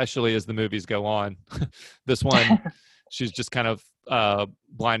agency, especially as the movies go on. This one, she's just kind of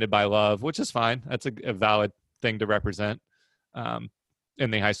blinded by love, which is fine. That's a valid thing to represent in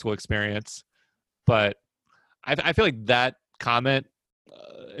the high school experience. But I feel like that comment,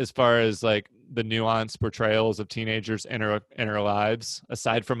 as far as like the nuanced portrayals of teenagers' inner lives,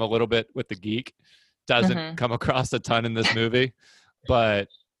 aside from a little bit with the geek, doesn't come across a ton in this movie. But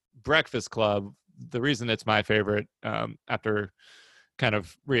Breakfast Club, the reason it's my favorite after kind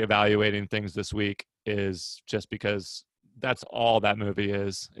of reevaluating things this week is just because that's all that movie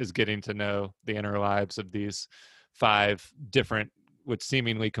is getting to know the inner lives of these 5 different, with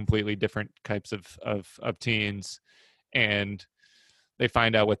seemingly completely different types of teens. And they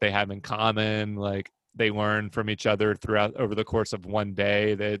find out what they have in common. Like, they learn from each other over the course of one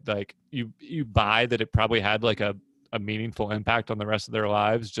day. They like, you buy that it probably had like a meaningful impact on the rest of their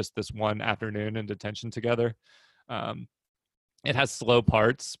lives, just this one afternoon in detention together. It has slow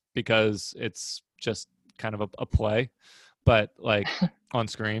parts because it's just kind of a play, but like on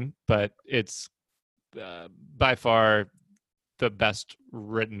screen, but it's by far the best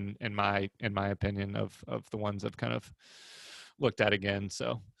written in my opinion of the ones I've kind of looked at again.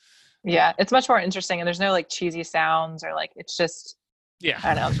 So yeah, it's much more interesting, and there's no like cheesy sounds or like, it's just,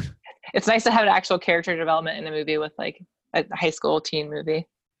 I don't know. It's nice to have an actual character development in a movie with like a high school teen movie.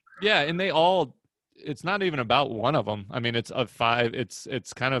 Yeah, and it's not even about one of them. I mean, it's of 5.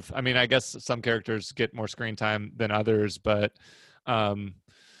 It's kind of, I mean, I guess some characters get more screen time than others, but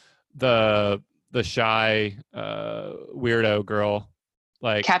the shy weirdo girl,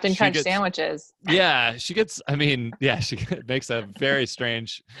 like Captain Crunch sandwiches. Yeah, she makes a very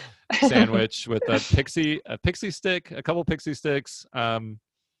strange sandwich with a pixie stick, a couple pixie sticks,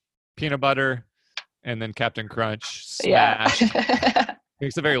 peanut butter, and then Captain Crunch smashed. Yeah.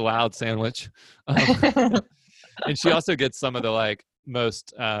 Makes a very loud sandwich. And she also gets some of the like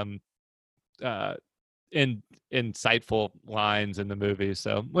most insightful lines in the movie.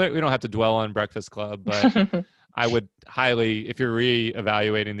 So we don't have to dwell on Breakfast Club, but I would highly, if you're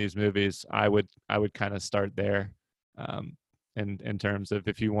re-evaluating these movies, I would kind of start there in terms of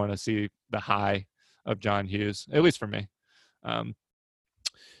if you want to see the high of John Hughes, at least for me.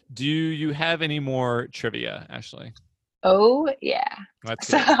 Do you have any more trivia, Ashley? Oh yeah.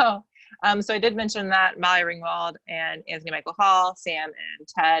 So I did mention that Molly Ringwald and Anthony Michael Hall, Sam and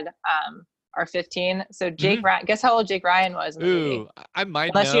Ted are 15. So Jake Ryan, guess how old Jake Ryan was in the movie? I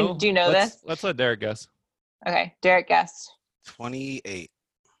might Unless know. Do you know this? Let's let Derek guess. Okay, Derek guessed. 28.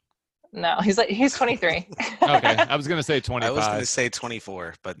 No, he's 23. Okay, I was gonna say 25. I was gonna say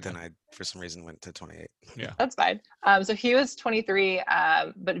 24, but then I, for some reason, went to 28. Yeah, that's fine. So he was 23,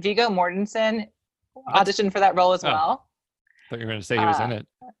 but Viggo Mortensen auditioned for that role as well. I thought you were gonna say he was in it.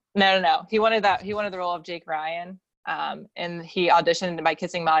 No. He wanted the role of Jake Ryan, and he auditioned by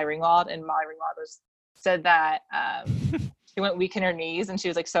kissing Molly Ringwald, and Molly Ringwald said that she went weak in her knees, and she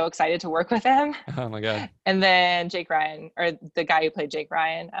was like so excited to work with him. Oh my god! And then Jake Ryan, or the guy who played Jake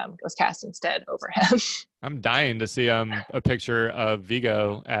Ryan, was cast instead over him. I'm dying to see a picture of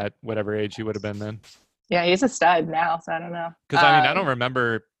Viggo at whatever age he would have been then. Yeah, he's a stud now, so I don't know. Because I don't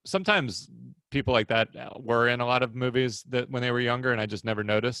remember. Sometimes people like that were in a lot of movies that when they were younger, and I just never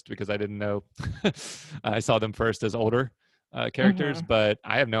noticed because I didn't know. I saw them first as older characters, but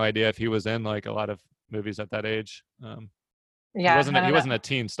I have no idea if he was in like a lot of movies at that age. Yeah, he wasn't a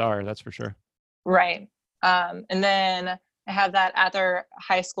teen star, that's for sure. Right. And then I have that at their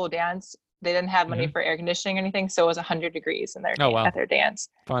high school dance. They didn't have money for air conditioning or anything, so it was 100 degrees in their at their dance.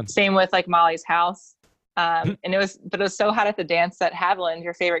 Fun. Same with like Molly's house. And it was so hot at the dance that Haviland,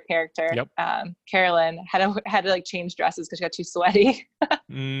 your favorite character, Carolyn, had to like change dresses because she got too sweaty.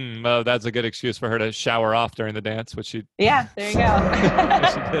 Well, that's a good excuse for her to shower off during the dance, which she there you go.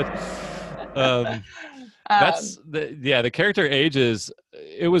 she did. That's the character ages.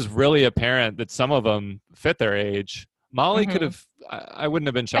 It was really apparent that some of them fit their age. Molly could have. I wouldn't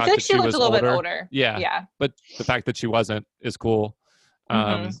have been shocked if she was a little older. bit older. Yeah. But the fact that she wasn't is cool.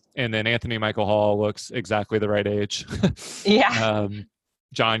 And then Anthony Michael Hall looks exactly the right age.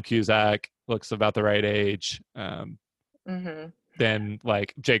 John Cusack looks about the right age. Then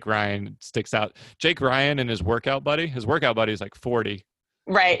like Jake Ryan sticks out. Jake Ryan and his workout buddy is like 40.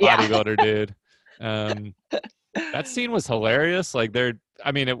 Right. Bodybuilder dude. That scene was hilarious. Like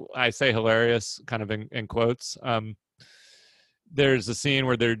I say hilarious kind of in quotes. There's a scene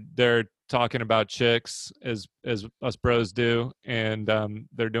where they're talking about chicks as us bros do, and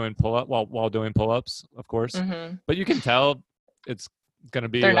they're doing pull-up while doing pull-ups, of course. But you can tell it's going to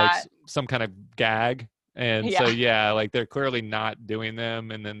be some kind of gag. And so, like they're clearly not doing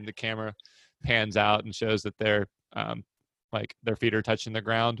them. And then the camera pans out and shows that they're like their feet are touching the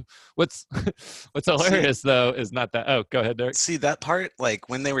ground. What's hilarious though is not that. Oh, go ahead, Derek. See that part? Like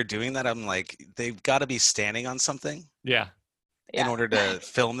when they were doing that, I'm like, they've got to be standing on something. Yeah. In order to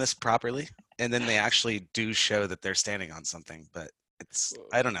film this properly. And then they actually do show that they're standing on something, but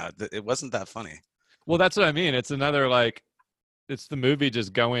I don't know. It wasn't that funny. Well, that's what I mean. It's another like, it's the movie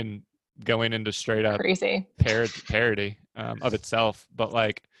just going into straight up crazy parody of itself. But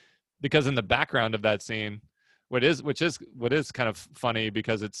like, because in the background of that scene, what is kind of funny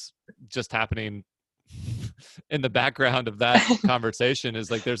because it's just happening in the background of that conversation is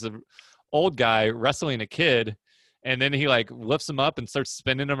like, there's an old guy wrestling a kid. And then he like lifts him up and starts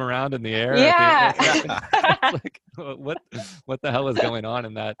spinning him around in the air. Like, what the hell is going on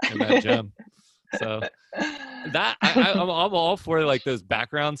in that gym? So that I'm all for like those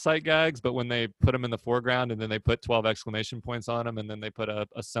background sight gags, but when they put them in the foreground and then they put 12 exclamation points on them and then they put a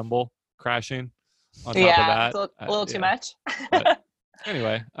symbol crashing on top of that, it's a little too much. But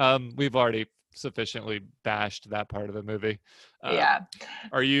anyway, we've already sufficiently bashed that part of the movie.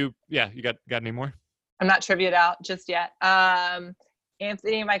 Are you? Yeah, you got any more? I'm not triviaed out just yet.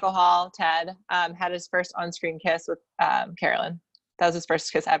 Anthony Michael Hall, Ted, had his first on-screen kiss with Carolyn. That was his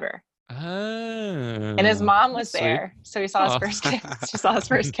first kiss ever. Oh, and his mom was there, so he saw his first kiss. She saw his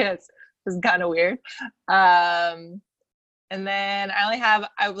first kiss. It was kind of weird. And then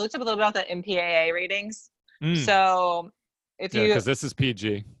I looked up a little bit about the MPAA ratings. So because this is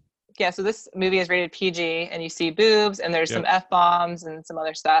PG. Yeah, so this movie is rated PG, and you see boobs, and there's some F-bombs and some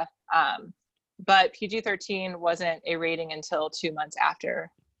other stuff. But PG-13 wasn't a rating until 2 months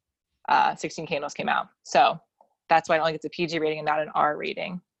after 16 Candles came out. So that's why it only gets a PG rating and not an R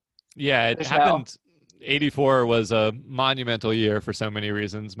rating. Yeah, it happened. 84 was a monumental year for so many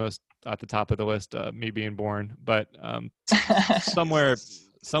reasons. Most at the top of the list, me being born. But somewhere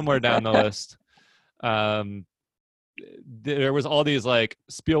down the list, there was all these like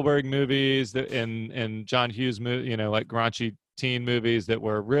Spielberg movies and John Hughes like raunchy teen movies that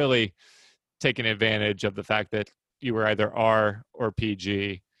were really taking advantage of the fact that you were either R or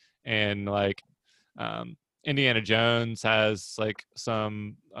PG. And like Indiana Jones has like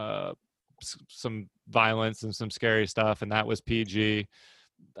some violence and some scary stuff, and that was PG.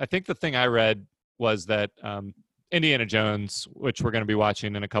 I think the thing I read was that Indiana Jones, which we're going to be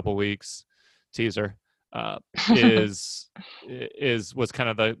watching in a couple weeks, teaser, was kind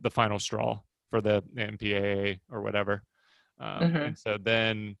of the final straw for the MPAA or whatever. And so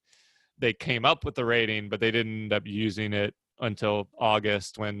then they came up with the rating, but they didn't end up using it until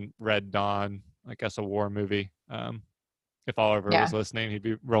August when Red Dawn, I guess a war movie. If Oliver was listening, he'd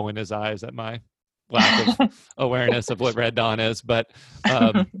be rolling his eyes at my lack of awareness of what Red Dawn is. But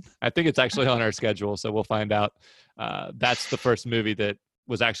I think it's actually on our schedule, so we'll find out. That's the first movie that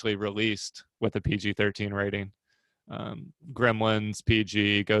was actually released with a PG-13 rating. Gremlins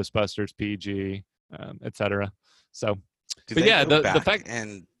PG, Ghostbusters PG, etc. So. Do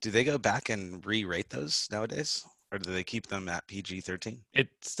they go back and re-rate those nowadays, or do they keep them at PG-13? It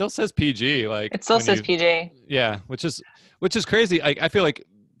still says PG. Like it still says PG. Yeah, which is crazy. I feel like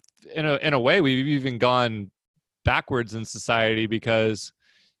in a way we've even gone backwards in society because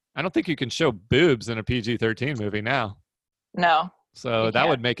I don't think you can show boobs in a PG-13 movie now. No. So that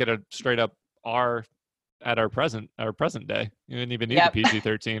would make it a straight up R at our present day. You didn't even need a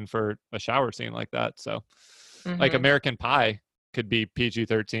PG-13 for a shower scene like that. So. Like American Pie could be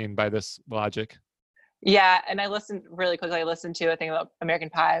PG-13 by this logic. Yeah, and I listened to a thing about American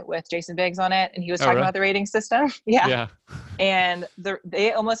Pie with Jason Biggs on it, and he was talking about the rating system. Yeah. And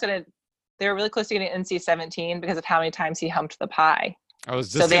they almost did they were really close to getting NC-17 because of how many times he humped the pie. I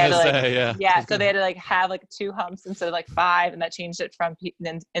was just gonna say, yeah. Yeah, so they had to like have like 2 humps instead of like 5, and that changed it from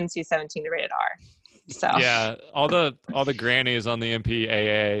NC-17 to rated R. So yeah, all the grannies on the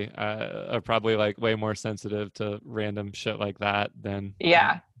MPAA are probably like way more sensitive to random shit like that than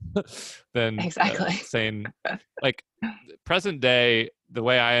than exactly saying like present day. The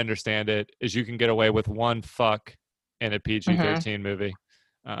way I understand it is you can get away with one fuck in a PG-13 movie.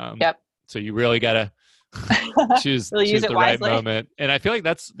 So you really gotta choose really the right moment, and I feel like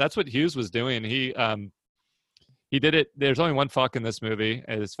that's what Hughes was doing. He did it. There's only one fuck in this movie,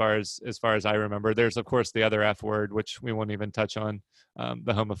 as far as I remember. There's of course the other F word, which we won't even touch on,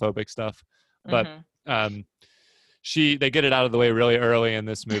 the homophobic stuff. But they get it out of the way really early in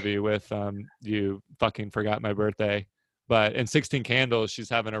this movie with "You fucking forgot my birthday." But in 16 Candles, she's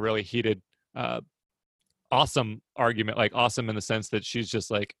having a really heated, awesome argument. Like awesome in the sense that she's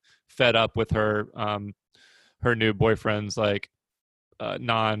just like fed up with her new boyfriend's like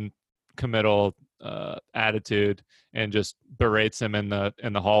non-committal attitude, and just berates him in the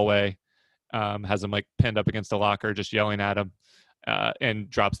hallway, has him like pinned up against a locker, just yelling at him, and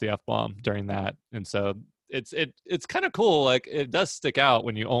drops the F-bomb during that. And so it's kind of cool. Like it does stick out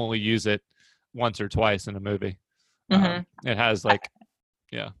when you only use it once or twice in a movie. It has like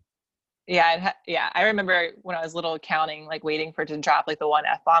I remember when I was little counting, like waiting for it to drop like the one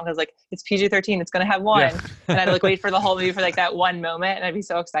F-bomb, because like it's PG-13, it's gonna have one, and I'd like wait for the whole movie for like that one moment, and I'd be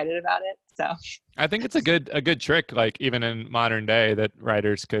so excited about it. So I think it's a good trick, like even in modern day, that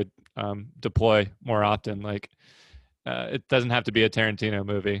writers could deploy more often. Like it doesn't have to be a Tarantino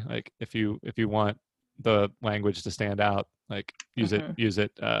movie. Like if you want the language to stand out, like use it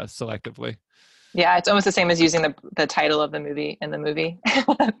selectively. Yeah, it's almost the same as using the title of the movie in the movie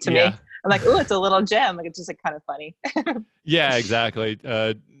to me. I'm like, oh, it's a little gem. Like it's just like kind of funny. Yeah, exactly.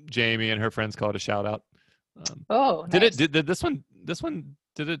 Jamie and her friends call it a shout out. Nice. Did this one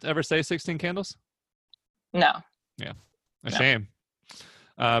did it ever say 16 Candles? No. Yeah. Shame.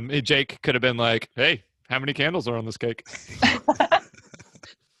 Jake could have been like, hey, how many candles are on this cake?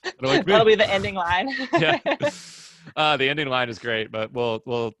 That'll be the ending line. Yeah. The ending line is great, but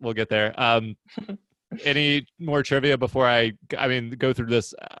we'll get there. Any more trivia before I go through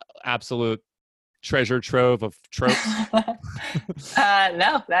this absolute treasure trove of tropes?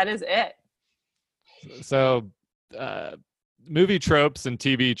 No, that is it. So, movie tropes and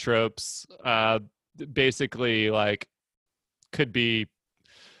TV tropes, basically like could be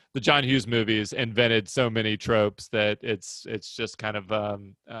the John Hughes movies invented so many tropes that it's just kind of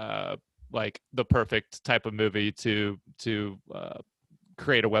like the perfect type of movie to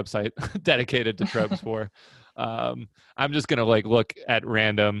create a website dedicated to tropes for. I'm just gonna like look at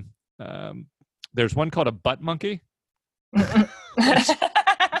random. There's one called a butt monkey.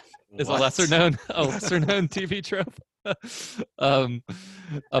 Is a lesser known TV trope. A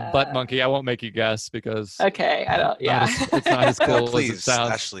butt monkey. I won't make you guess because okay, I don't. Yeah, it's not as cool please, as it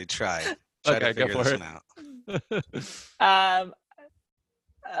sounds. Ashley, try to figure this one out.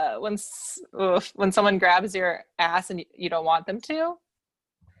 When someone grabs your ass and you don't want them to.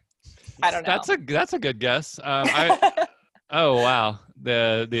 I don't know. That's a good guess. Oh wow,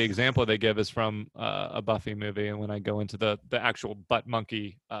 the example they give is from a Buffy movie, and when I go into the actual butt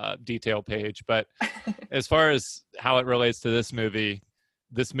monkey detail page, but as far as how it relates to this movie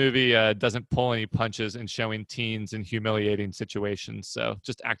doesn't pull any punches in showing teens in humiliating situations. So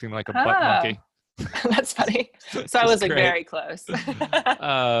just acting like a butt monkey. That's funny. So I was like very close.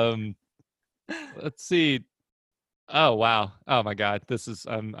 Let's see. Oh wow. Oh my God. This is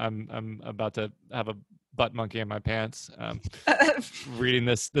I'm about to have a butt monkey in my pants. Reading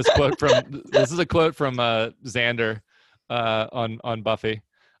this quote from this is a quote from Xander on Buffy.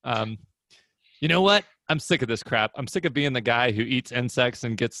 You know what? I'm sick of this crap. I'm sick of being the guy who eats insects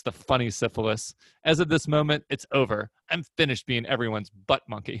and gets the funny syphilis. As of this moment, it's over. I'm finished being everyone's butt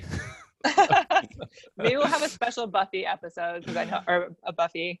monkey. Maybe we'll have a special Buffy episode or a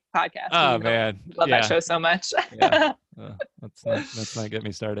Buffy podcast. Oh man, love that show so much. Yeah. Let's not get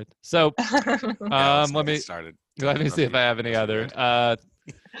me started. So, let me see if I have any other.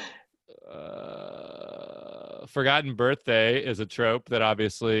 Forgotten Birthday is a trope that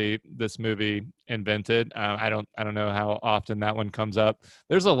obviously this movie invented. I don't know how often that one comes up.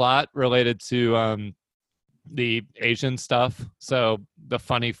 There's a lot related to the Asian stuff. So the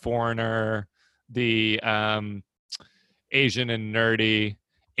funny foreigner, the Asian and nerdy,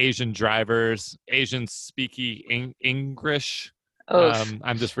 Asian drivers, Asian speaking English.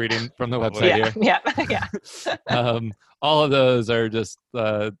 I'm just reading from the website here. Yeah. All of those are just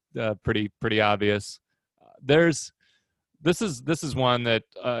pretty obvious. There's this is one that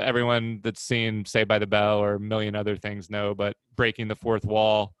everyone that's seen Saved by the Bell or a million other things know, but breaking the fourth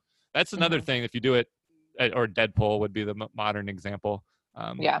wall. That's another thing. If you do it, or Deadpool would be the modern example.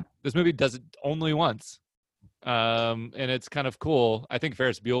 This movie does it only once, and it's kind of cool. I think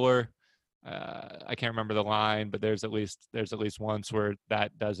Ferris Bueller. I can't remember the line, but there's at least once where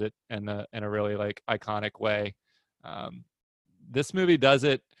that does it in a really like iconic way. This movie does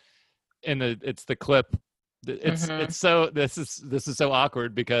it it's the clip. It's so this is so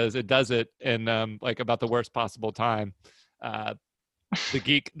awkward because it does it in like about the worst possible time. The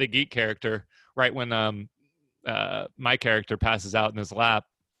geek character, right when my character passes out in his lap,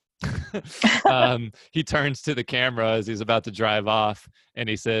 he turns to the camera as he's about to drive off and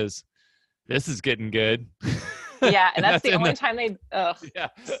he says, "This is getting good." Yeah, and that's the only time they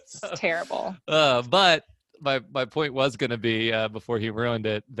it's terrible. But my point was going to be before he ruined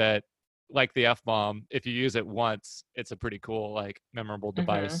it, that like the F-bomb, if you use it once, it's a pretty cool, like memorable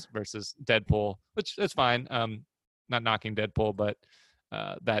device versus Deadpool, which is fine. Not knocking Deadpool, but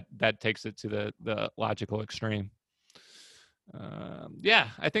that takes it to the logical extreme.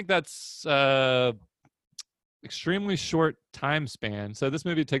 I think that's extremely short time span. So this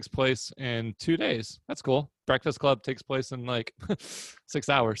movie takes place in 2 days. That's cool. Breakfast Club takes place in like 6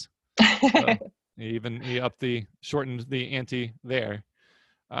 hours. So he shortened the ante there.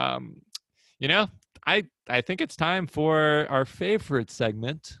 I think it's time for our favorite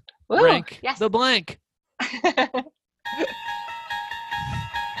segment. Ooh, Rank yes. the blank.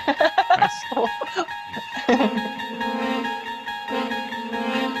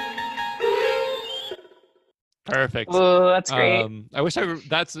 Perfect. Oh, that's great. I wish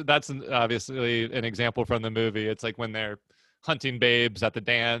that's obviously an example from the movie. It's like when they're hunting babes at the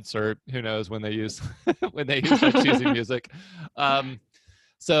dance, or who knows when they use their choosing music.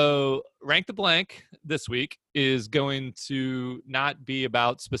 So Rank the Blank this week is going to not be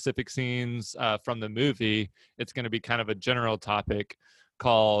about specific scenes from the movie. It's going to be kind of a general topic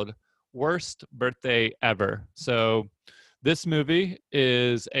called Worst Birthday Ever. So this movie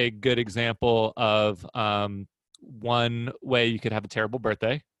is a good example of one way you could have a terrible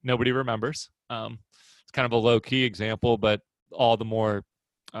birthday. Nobody remembers. It's kind of a low-key example, but all the more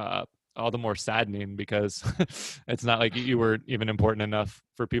saddening because it's not like you were even important enough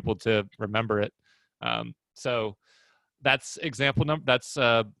for people to remember it. So that's that's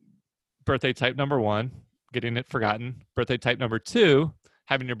birthday type number 1, getting it forgotten. Birthday type number 2,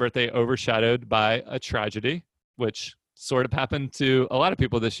 having your birthday overshadowed by a tragedy, which sort of happened to a lot of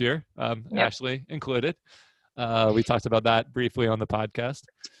people this year, Ashley included. We talked about that briefly on the podcast.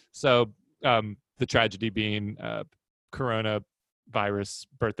 So the tragedy being coronavirus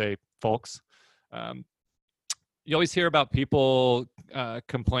birthday folks. You always hear about people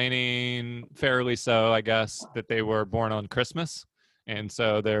complaining, fairly so, I guess, that they were born on Christmas. And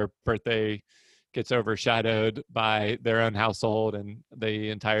so their birthday gets overshadowed by their own household and the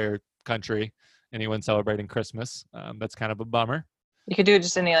entire country, anyone celebrating Christmas. That's kind of a bummer. You could do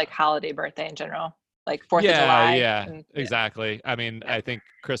just any like holiday birthday in general, like 4th of July. Yeah, exactly. I mean, I think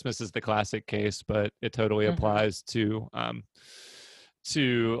Christmas is the classic case, but it totally applies to all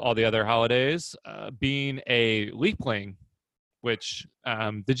the other holidays. Being a leapling, which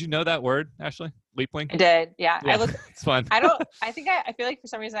did you know that word, Ashley? Leapling? I did. Yeah. It's fun. I feel like for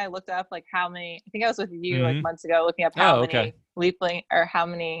some reason I looked up like how many, I think I was with you like months ago looking up how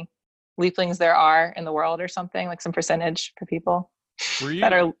many leaplings there are in the world or something, like some percentage for people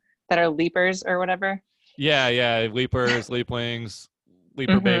that are leapers or whatever. Yeah. Leapers, leaplings,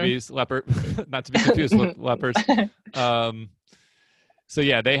 leaper babies, leopard, not to be confused with lepers. So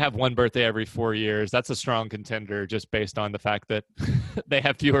yeah, they have one birthday every 4 years. That's a strong contender just based on the fact that they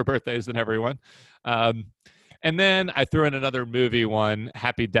have fewer birthdays than everyone. And then I threw in another movie one,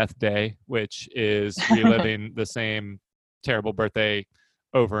 Happy Death Day, which is reliving the same terrible birthday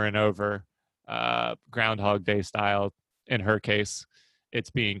over and over, Groundhog Day style. In her case, it's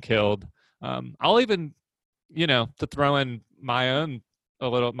being killed. I'll even, to throw in my own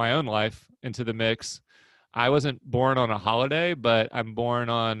life into the mix. I wasn't born on a holiday, but I'm born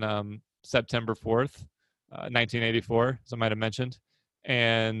on September 4th, 1984, as I might have mentioned.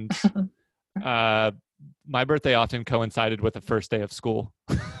 And my birthday often coincided with the first day of school,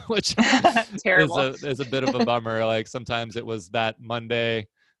 which is a bit of a bummer. Like sometimes it was that Monday,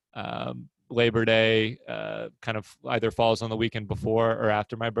 Labor Day, kind of either falls on the weekend before or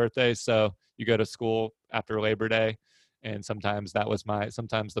after my birthday. So you go to school after Labor Day. And sometimes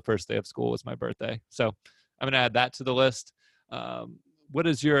the first day of school was my birthday. So I'm going to add that to the list. What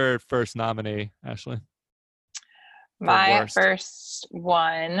is your first nominee, Ashley? My first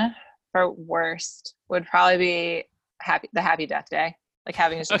one for worst would probably be the happy death day, like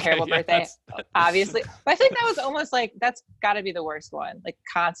having just a Okay, terrible yeah, birthday, that's- obviously. But I think that was almost like, that's got to be the worst one, like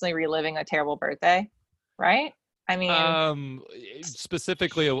constantly reliving a terrible birthday, right? I mean,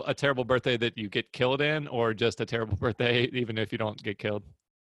 Specifically a terrible birthday that you get killed in, or just a terrible birthday even if you don't get killed.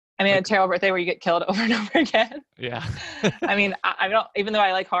 a terrible birthday where you get killed over and over again. Yeah. I mean, I don't, even though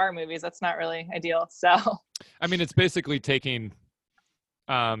I like horror movies, that's not really ideal. So, I mean, it's basically taking,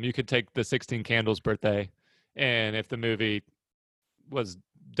 you could take the 16 Candles birthday, and if the movie was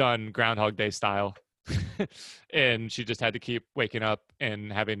done Groundhog Day style, and she just had to keep waking up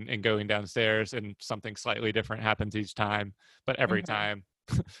and going downstairs, and something slightly different happens each time, but every time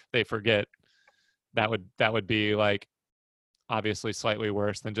they forget, that would be like obviously slightly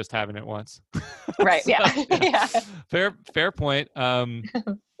worse than just having it once. right. So, Yeah. Fair point.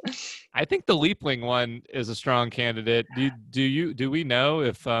 I think the Leapling one is a strong candidate. Do we know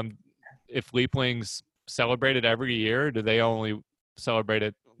if Leaplings celebrated every year? Or do they only celebrate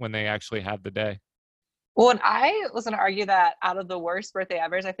it when they actually have the day? Well, and I was going to argue that out of the worst birthday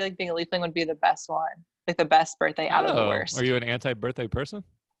evers, I feel like being a Leapling would be the best one, like the best birthday out of the worst. Are you an anti-birthday person?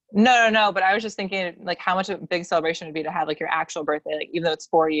 No. But I was just thinking, like, how much of a big celebration would be to have like your actual birthday, like even though it's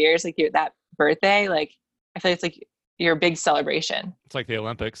 4 years, like that birthday, like I feel like it's like your big celebration. It's like the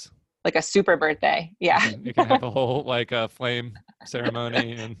Olympics. Like a super birthday. Yeah. You can have a whole like a flame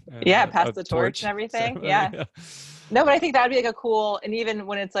ceremony and yeah, a pass the torch and everything. ceremony. Yeah. No, but I think that would be like a cool, and even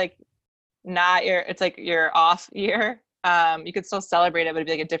when it's like it's like your off year, you could still celebrate it, but it'd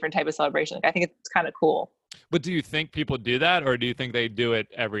be like a different type of celebration. Like I think it's kind of cool. But do you think people do that, or do you think they do it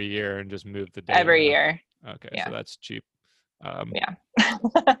every year and just move the day? Every year. Okay, Yeah. so that's cheap. Yeah.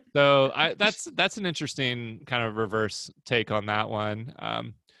 So that's an interesting kind of reverse take on that one.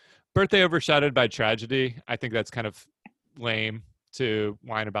 Birthday overshadowed by tragedy. I think that's kind of lame to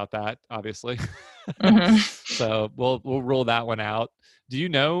whine about that, obviously. So we'll rule that one out. Do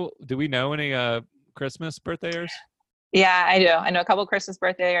we know any Christmas birthdayers? Yeah, I do. I know a couple Christmas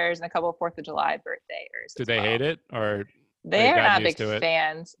birthdayers and a couple 4th of July birthdayers. Do they hate it, or they're gotten not used big to it?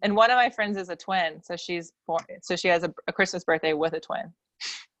 fans? And one of my friends is a twin, so she has a Christmas birthday with a twin,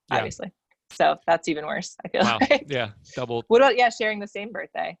 Yeah. obviously. So that's even worse, I feel Wow. like. Yeah, double. What about sharing the same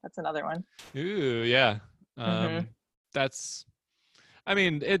birthday? That's another one. Ooh, yeah. Mhm. That's, I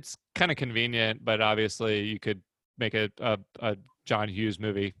mean, it's kind of convenient, but obviously you could make a John Hughes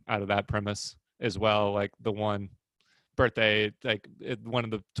movie out of that premise as well. Like the one birthday, like one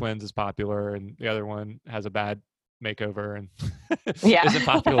of the twins is popular and the other one has a bad makeover and Yeah. isn't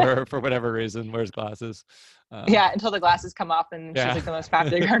popular for whatever reason, wears glasses. Yeah, until the glasses come off and she's like the most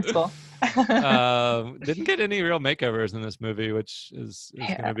popular girl in school. Didn't get any real makeovers in this movie, which is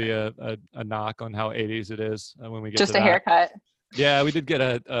going to be a knock on how 80s it is when we get just to a that. haircut. Yeah, we did get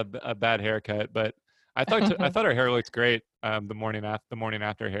a bad haircut, but I thought her hair looked great the morning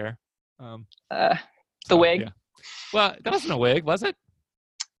after hair. The wig. Yeah. Well, that wasn't a wig, was it?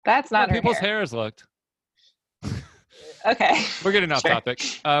 That's not How her people's hair. hairs looked. Okay. We're getting off Sure. topic.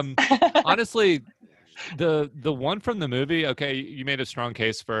 Honestly, the one from the movie, okay, you made a strong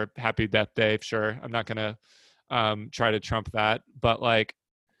case for Happy Death Day, sure. I'm not gonna try to trump that, but like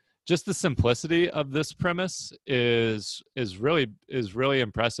just the simplicity of this premise is really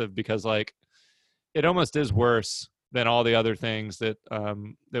impressive, because like it almost is worse than all the other things that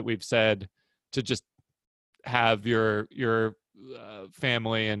we've said, to just have your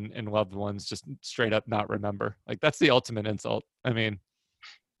family and loved ones just straight up not remember. Like that's the ultimate insult. I mean,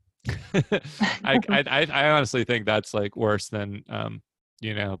 I honestly think that's like worse than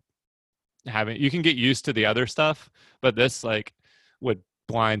having, you can get used to the other stuff, but this like would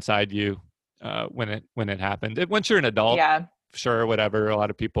blindside you when it happened. Once you're an adult, Yeah. sure, whatever. A lot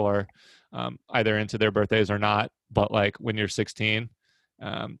of people are either into their birthdays or not, but like when you're 16,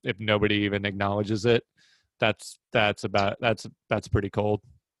 if nobody even acknowledges it, that's pretty cold.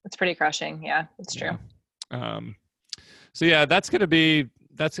 It's pretty crushing. Yeah, it's true. So yeah,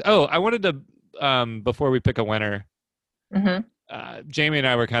 I wanted to before we pick a winner, Jamie and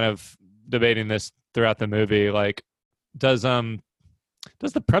I were kind of debating this throughout the movie, like does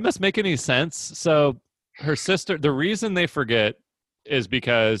the premise make any sense? So her sister, the reason they forget is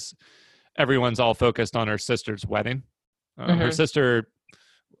because everyone's all focused on her sister's wedding. Her sister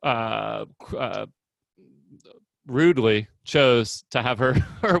rudely chose to have her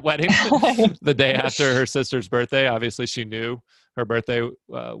wedding the day after her sister's birthday. Obviously she knew her birthday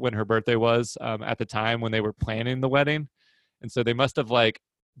when her birthday was at the time when they were planning the wedding, and so they must have like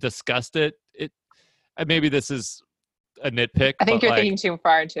discussed it. Maybe this is a nitpick. I think but you're like, thinking too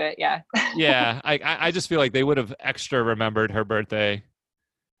far into it. Yeah. yeah, I just feel like they would have extra remembered her birthday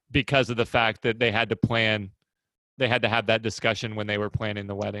because of the fact that they had to plan they had to have that discussion when they were planning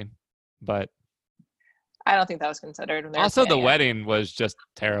the wedding. But I don't think that was considered. When they were also, the planning it. wedding was just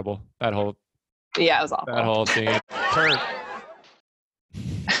terrible. That whole Yeah, it was awful. that whole scene.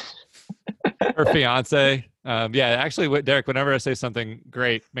 Her fiance. Yeah, actually, Derek, whenever I say something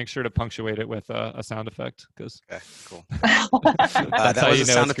great, make sure to punctuate it with a sound effect, because Okay, cool. that's That how was you a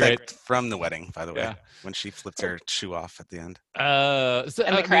know sound it's great. effect from the wedding, by the way, Yeah. when she flipped her shoe off at the end. So,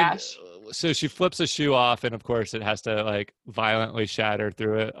 And the crash. So she flips a shoe off, and of course, it has to like violently shatter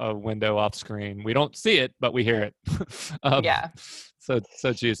through a window off screen. We don't see it, but we hear it. Yeah. So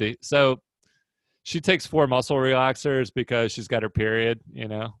cheesy. So she takes 4 muscle relaxers because she's got her period.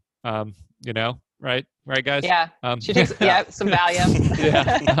 Right, guys. Yeah. She takes some Valium.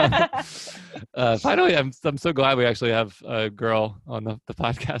 Yeah. Finally, I'm so glad we actually have a girl on the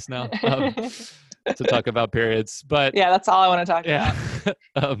podcast now to talk about periods. But yeah, that's all I want to talk yeah,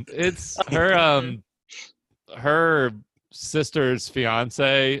 about. it's her sister's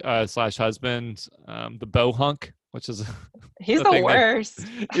fiance / husband, the bohunk, which is He's the worst.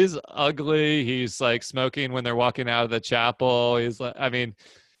 He's ugly. He's like smoking when they're walking out of the chapel. He's like, I mean,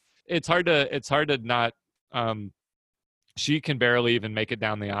 it's hard to not. She can barely even make it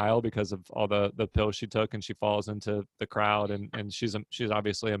down the aisle because of all the pills she took, and she falls into the crowd, and she's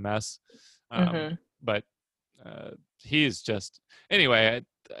obviously a mess. But he's just, anyway,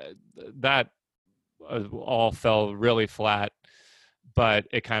 that all fell really flat, but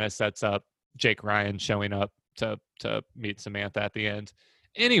it kind of sets up Jake Ryan showing up to meet Samantha at the end.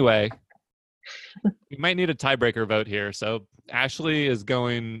 Anyway, we might need a tiebreaker vote here. So Ashley is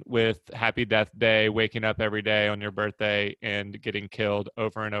going with Happy Death Day, waking up every day on your birthday and getting killed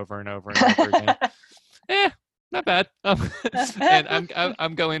over and over and over and over again. Not bad. And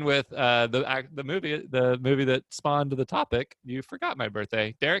I'm going with the movie that spawned the topic. You forgot my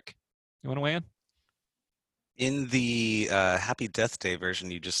birthday, Derek. You want to weigh in? In the Happy Death Day version,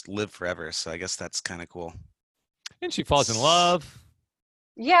 you just live forever, so I guess that's kind of cool. And she falls in love.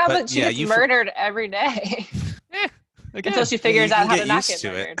 Yeah, but she gets murdered every day. Until she figures out how to not get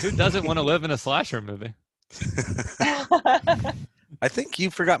murdered. Who doesn't want to live in a slasher movie? I think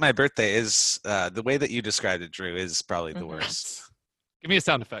You Forgot My Birthday is, the way that you described it, Drew, is probably the worst. Give me a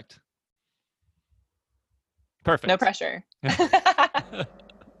sound effect. Perfect. No pressure.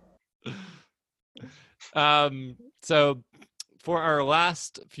 So for our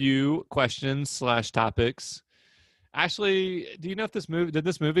last few questions / topics, Ashley, do you know if did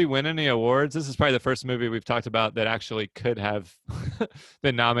this movie win any awards? This is probably the first movie we've talked about that actually could have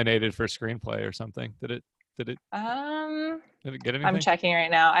been nominated for screenplay or something. Did it get anything? I'm checking right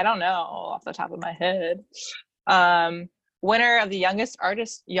now. I don't know off the top of my head. Winner of the Young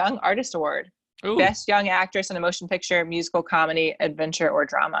Artist Award. Ooh. Best Young Actress in a Motion Picture, Musical, Comedy, Adventure, or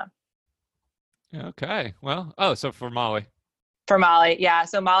Drama. Okay. Well, so for Molly. For Molly, yeah.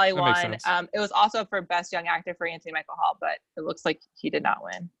 So Molly That makes won. sense. It was also for Best Young Actor for Anthony Michael Hall, but it looks like he did not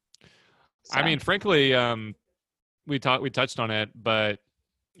win. So. I mean, frankly, we touched on it, but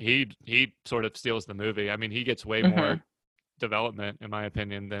he sort of steals the movie. I mean, he gets way more development, in my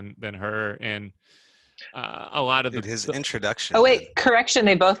opinion, than her, and a lot of his introduction. Oh wait, correction,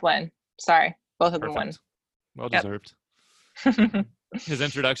 they both win. Sorry, both of them won. Well deserved. His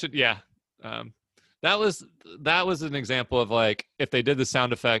introduction, yeah. That was an example of like if they did the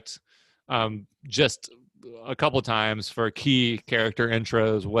sound effect just a couple times for key character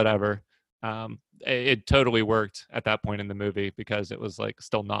intros, whatever. It totally worked at that point in the movie because it was like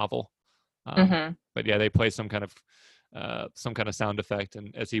still novel. But yeah, they play some kind of sound effect,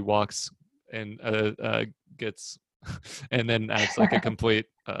 and as he walks and gets, and then it's like a complete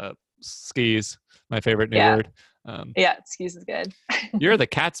skis. My favorite new word. Skis is good. You're the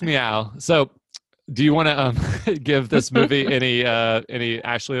cat's meow. So. Do you want to give this movie any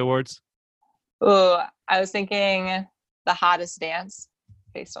Ashley awards? Oh, I was thinking the hottest dance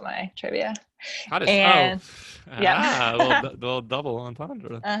based on my trivia. Hottest, yeah, little double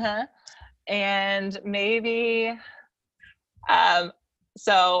entendre. And maybe,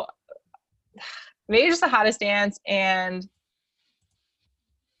 so maybe just the hottest dance, and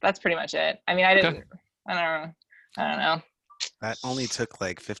that's pretty much it. I mean, I don't know. That only took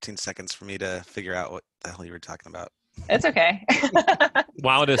like 15 seconds for me to figure out what the hell you were talking about. It's okay.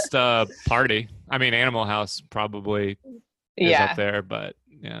 Wildest party. I mean, Animal House probably is up there, but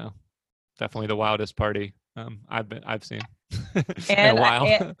definitely the wildest party I've seen in a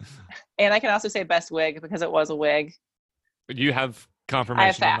while. And I can also say best wig because it was a wig. But you have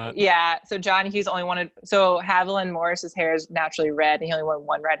confirmation on that. Yeah. So John Hughes only wanted. So Haviland Morris's hair is naturally red, and he only wanted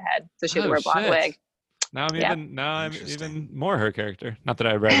one redhead, so she had to wear a blonde wig. Now I'm Yeah. even more her character. Not that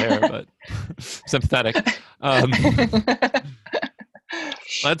I have red hair, but sympathetic.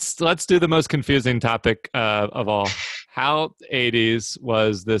 Let's do the most confusing topic of all. How 80s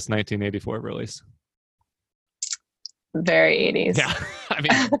was this 1984 release? Very 80s. Yeah, I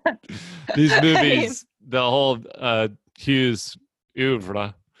mean, these movies, the whole Hughes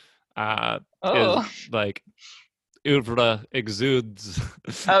oeuvre is like oeuvre exudes.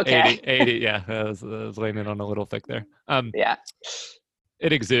 Okay. 80 yeah, I was laying it on a little thick there. Yeah.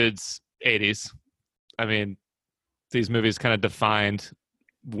 It exudes 80s. I mean, these movies kind of defined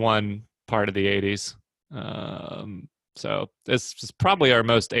one part of the 80s. So this is probably our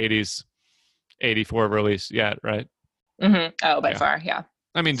most 80s 84 release yet, right? Mm-hmm. Oh, by far, yeah.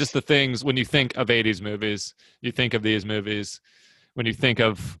 I mean, just the things, when you think of 80s movies, you think of these movies. When you think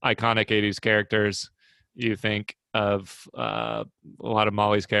of iconic 80s characters, you think of a lot of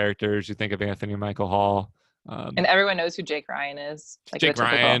Molly's characters. You think of Anthony Michael Hall. And everyone knows who Jake Ryan is. Like Jake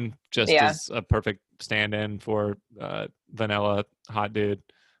Ryan just is a perfect stand-in for vanilla hot dude.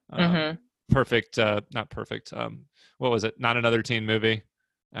 Perfect, not perfect. What was it? Not Another Teen Movie.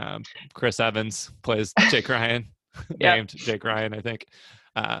 Chris Evans plays Jake Ryan. Named Jake Ryan, I think.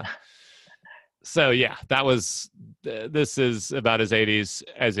 So yeah, that was. This is about as 80s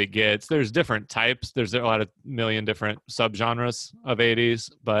as it gets. There's different types. There's a lot of million different subgenres of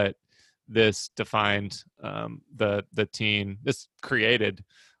 80s, but this defined the teen. This created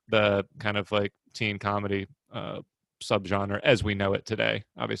the kind of like teen comedy subgenre as we know it today.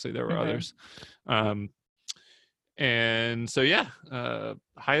 Obviously, there were others. And so yeah,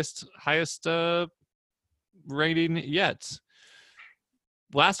 highest rating yet.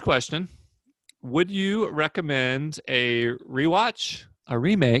 Last question. Would you recommend a rewatch, a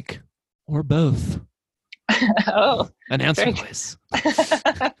remake, or both? Oh. An answer, please.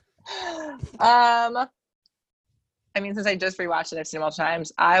 I mean, since I just rewatched it, I've seen it multiple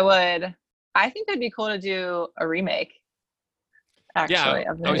times. I think it'd be cool to do a remake. Actually,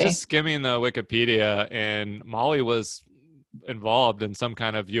 of the I was movie. just skimming the Wikipedia, and Molly was involved in some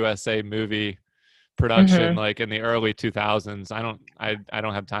kind of USA movie production, like in the early 2000s. I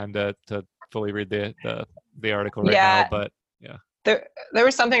don't have time to fully read the article right now, but yeah, there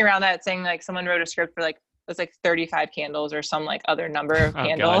was something around that saying like someone wrote a script for like it was like 35 candles or some like other number of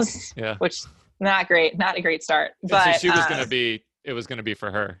candles. Yeah, which not a great start. But so she was gonna be. It was gonna be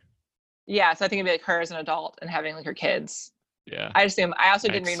for her. Yeah, so I think it'd be like her as an adult and having like her kids. Yeah, I also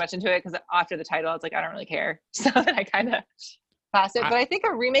didn't read much into it because after the title, I was like, I don't really care. So then I kind of passed it. But I think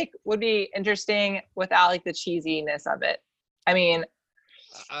a remake would be interesting without like the cheesiness of it. I mean,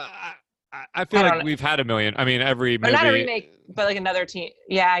 I feel like we've had a million. I mean, every movie. Not a remake, but like another teen.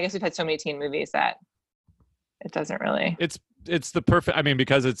 Yeah, I guess we've had so many teen movies that it doesn't really. It's the perfect. I mean,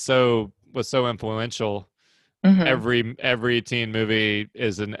 because was so influential. Every teen movie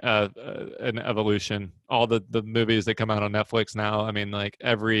is an evolution. All the movies that come out on Netflix now, I mean, like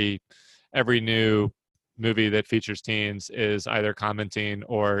every new movie that features teens is either commenting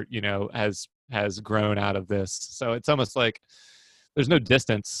or has grown out of this. So it's almost like there's no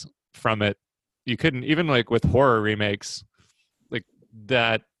distance from it. You couldn't even like with horror remakes, like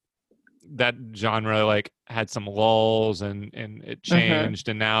that genre like had some lulls and it changed.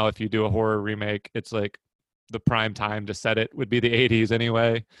 And now if you do a horror remake, it's like the prime time to set it would be the 80s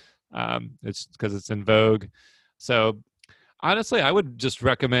anyway. It's because it's in vogue. So honestly, I would just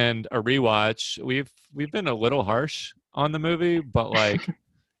recommend a rewatch. We've been a little harsh on the movie, but like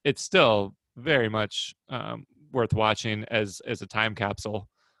it's still very much worth watching as a time capsule.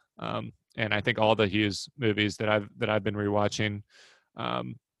 And I think all the Hughes movies that I've been rewatching,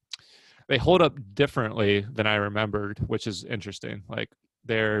 they hold up differently than I remembered, which is interesting. Like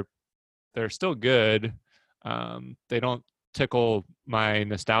they're still good. They don't tickle my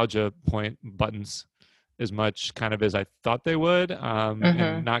nostalgia point buttons as much kind of as I thought they would.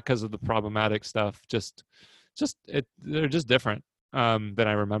 And not because of the problematic stuff, they're just different than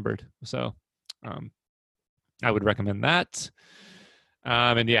I remembered. So I would recommend that.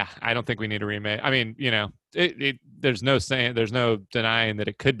 And yeah, I don't think we need a remake. I mean, there's no denying that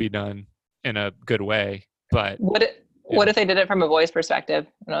it could be done in a good way, but what if they did it from a boy's perspective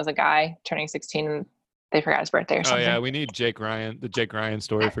and it was a guy turning 16 and they forgot his birthday or something? Oh yeah, we need Jake Ryan, the Jake Ryan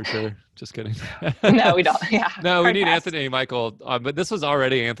story for sure. Just kidding. No, we don't. Yeah. No, we need Anthony Michael. But this was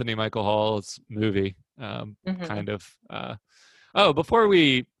already Anthony Michael Hall's movie, kind of. Before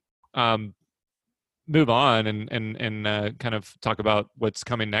we move on and kind of talk about what's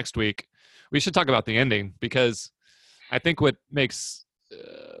coming next week, we should talk about the ending, because I think what makes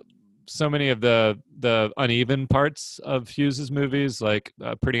so many of the uneven parts of Hughes's movies, like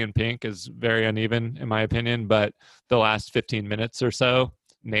Pretty in Pink, is very uneven in my opinion. But the last 15 minutes or so,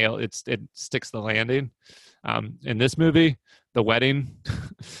 it sticks the landing. In this movie, the wedding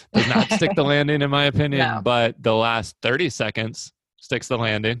does not stick the landing in my opinion, No. but the last 30 seconds sticks the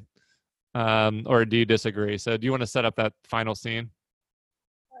landing. Or do you disagree? So do you want to set up that final scene?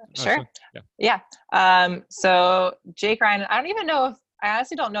 Sure. Yeah. So Jake Ryan, I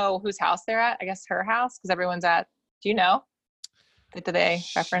honestly don't know whose house they're at. I guess her house, because everyone's at, do you know? Do they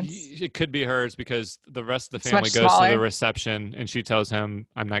reference? It could be hers because the rest of the It's family much goes to smaller. the reception and she tells him,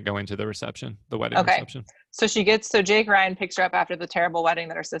 I'm not going to the reception, the wedding reception. So Jake Ryan picks her up after the terrible wedding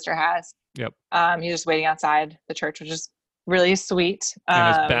that her sister has. Yep. He's just waiting outside the church, which is really sweet. In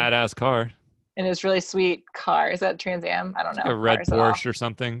his badass car. In his really sweet car. Is that Trans Am? I don't know. A red cars at all. Porsche or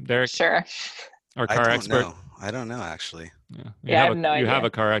something, Derek? Sure. Our car expert. I don't know actually. Yeah, I have no You idea. have a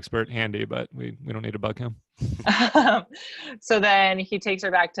car expert handy, but we don't need to bug him. So then he takes her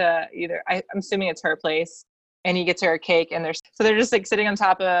back to I'm assuming it's her place, and he gets her a cake, and they're just like sitting on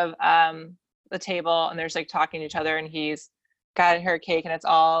top of the table, and they're just like talking to each other, and he's got her a cake, and it's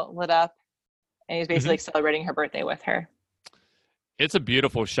all lit up, and he's basically like celebrating her birthday with her. It's a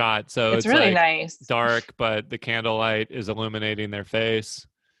beautiful shot. So it's really like nice. Dark, but the candlelight is illuminating their face.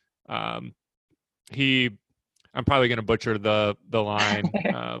 I'm probably going to butcher the line.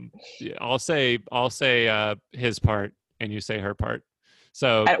 I'll say his part and you say her part.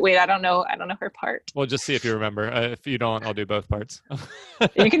 So I don't know her part. We'll just see if you remember. If you don't, I'll do both parts.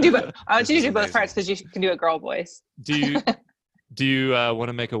 You can do both. I want you to do both parts because you can do a girl voice. Do you want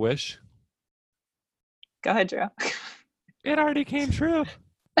to make a wish? Go ahead, Drew. It already came true.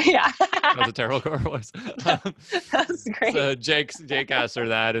 Yeah. That was a terrible girl voice. That was great. So Jake asks her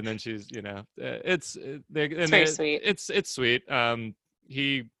that, and then she's, it's very sweet. It's sweet. One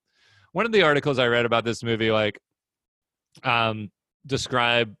of the articles I read about this movie,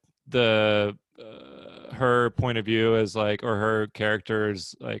 describe her point of view as or her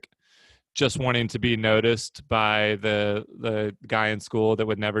characters just wanting to be noticed by the guy in school that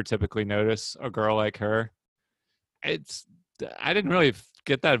would never typically notice a girl like her. I didn't really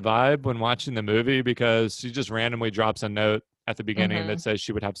get that vibe when watching the movie because she just randomly drops a note at the beginning that says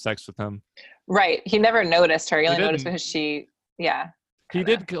she would have sex with him. Right. He never noticed her. He only noticed because he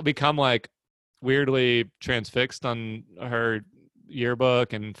did become weirdly transfixed on her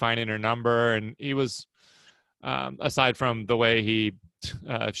yearbook and finding her number. And he was, aside from the way he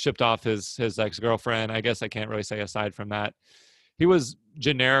shipped off his ex-girlfriend, I guess I can't really say aside from that, he was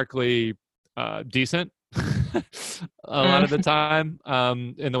generically decent a lot of the time,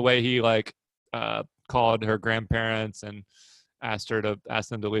 in the way he called her grandparents and asked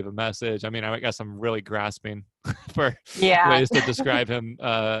them to leave a message. I mean, I guess I'm really grasping for ways to describe him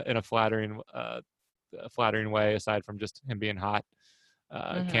in a flattering way, aside from just him being hot.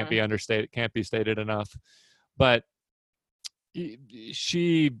 Can't be understated, can't be stated enough. But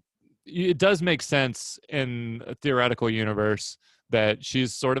it does make sense in a theoretical universe that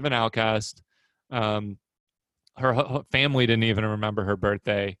she's sort of an outcast. Her family didn't even remember her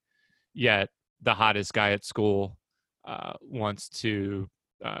birthday, yet the hottest guy at school wants to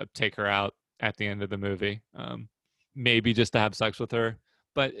take her out at the end of the movie, maybe just to have sex with her.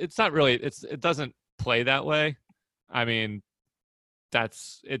 But it's not really. It doesn't play that way. I mean,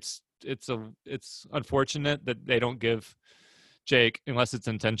 it's unfortunate that they don't give Jake, unless it's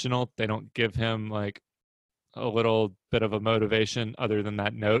intentional, they don't give him a little bit of a motivation other than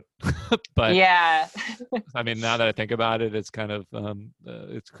that note. But yeah, I mean, now that I think about it, it's kind of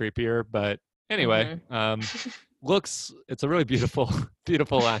it's creepier. But anyway, it's a really beautiful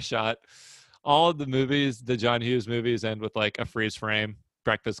last shot. All of the movies, the John Hughes movies, end with a freeze frame.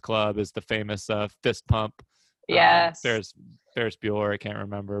 Breakfast Club is the famous fist pump. Yes. There's Ferris Bueller, I can't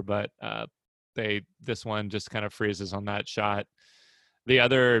remember, but this one just kind of freezes on that shot.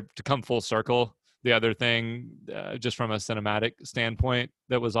 To come full circle, the other thing, just from a cinematic standpoint,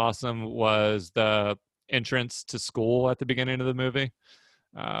 that was awesome was the entrance to school at the beginning of the movie.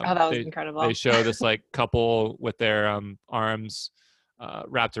 That was incredible. They show this couple with their arms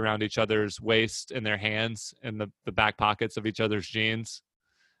wrapped around each other's waist and their hands in the back pockets of each other's jeans.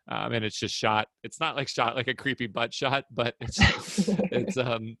 And it's just shot. It's not shot like a creepy butt shot, but it's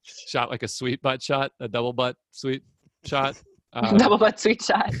shot like a sweet butt shot, a double butt sweet shot. Double butt sweet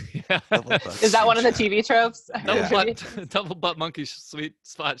shot. Yeah. Is that one of the TV tropes? Double butt monkey sweet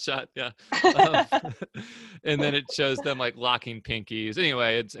spot shot. Yeah. And then it shows them locking pinkies.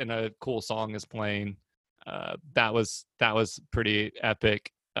 Anyway, and a cool song is playing. That was pretty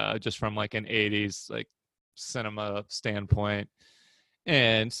epic, just from an 80s cinema standpoint.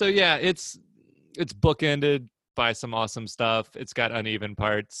 And so yeah, it's bookended by some awesome stuff. It's got uneven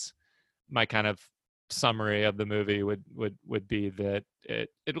parts. My kind of summary of the movie would be that it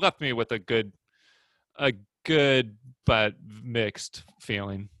left me with a good but mixed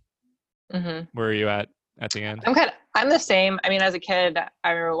feeling. Mm-hmm. Where are you at the end? I'm the same. I mean, as a kid,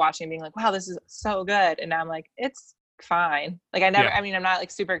 I remember watching and being like, wow, this is so good. And now I'm like, it's fine. Like I'm not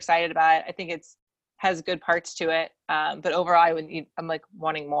like super excited about it. I think has good parts to it. But overall I'm like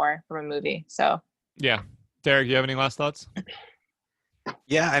wanting more from a movie. So yeah. Derek, you have any last thoughts?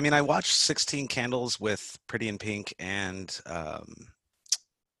 Yeah, I mean, I watched 16 Candles with Pretty in Pink and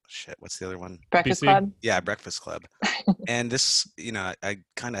what's the other one? Breakfast Club. Yeah, Breakfast Club. And this, I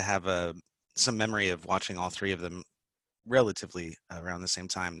kind of have some memory of watching all three of them relatively around the same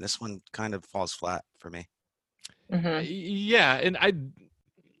time. This one kind of falls flat for me. Mm-hmm. Yeah, and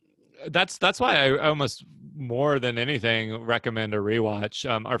that's why I almost more than anything recommend a rewatch.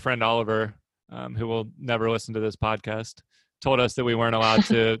 Our friend Oliver, who will never listen to this podcast, told us that we weren't allowed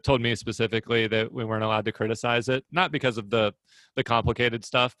to, told me specifically that we weren't allowed to criticize it, not because of the complicated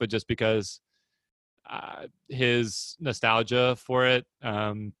stuff, but just because his nostalgia for it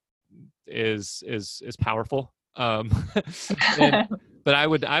is powerful. But I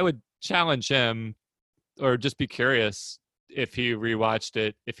would challenge him, or just be curious if he rewatched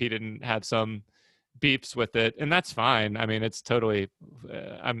it, if he didn't have some beefs with it, and that's fine. I mean, it's totally.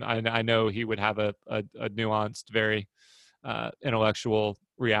 I know he would have a nuanced, very intellectual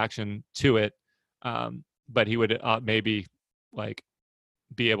reaction to it, but he would maybe like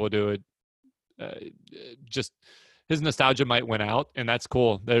be able to just his nostalgia might win out, and that's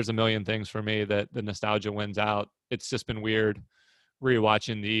cool. There's a million things for me that the nostalgia wins out. It's just been weird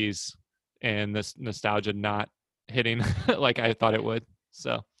rewatching these and this nostalgia not hitting like I thought it would.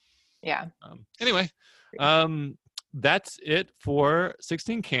 So yeah. Anyway, that's it for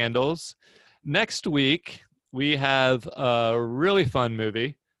 16 Candles. Next week we have a really fun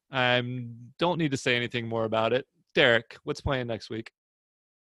movie. I don't need to say anything more about it. Derek, what's playing next week?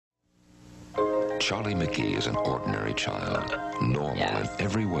 Charlie McGee is an ordinary child, normal in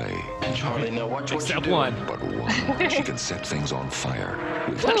every way. Charlie, now watch what Except you do. one. But one, she can set things on fire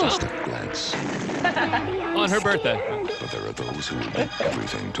with just a glance. On her birthday. But there are those who will do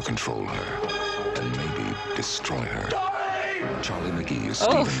everything to control her and maybe destroy her. Charlie McGee is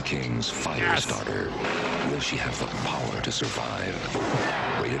Stephen King's fire starter. Will she have the power to survive?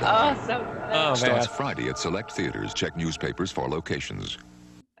 Rated R. Oh, so good. Oh, Starts man. Friday at select theaters. Check newspapers for locations.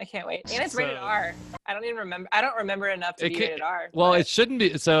 I can't wait. And it's rated R. I don't remember enough to be rated R. Well, it shouldn't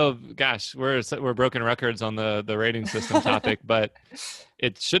be. So, gosh, we're broken records on the rating system topic, but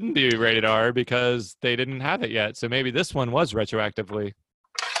it shouldn't be rated R because they didn't have it yet. So maybe this one was retroactively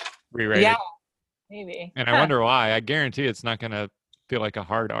re-rated. Yeah, maybe. And I wonder why. I guarantee it's not going to feel like a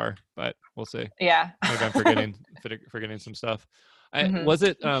hard R, but we'll see. Yeah. Maybe I'm forgetting some stuff. Mhm. Was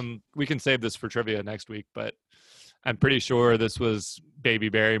it? We can save this for trivia next week, but I'm pretty sure this was Baby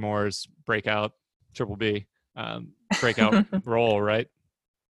Barrymore's breakout Triple B breakout role, right?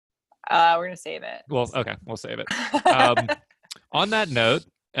 We're gonna save it. Well, okay, we'll save it. On that note,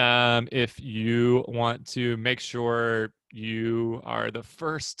 if you want to make sure you are the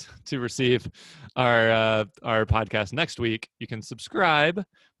first to receive our podcast next week, you can subscribe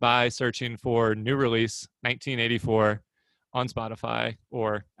by searching for New Release 1984 on Spotify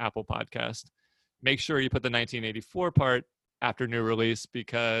or Apple Podcast. Make sure you put the 1984 part after New Release,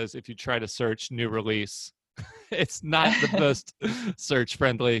 because if you try to search New Release, it's not the most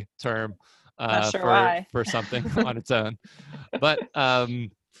search-friendly term for something on its own. But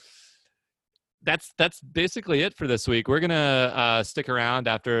that's basically it for this week. We're gonna stick around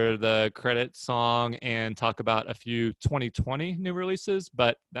after the credit song and talk about a few 2020 new releases.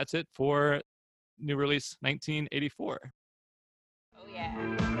 But that's it for New Release 1984. Oh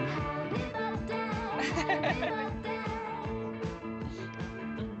yeah.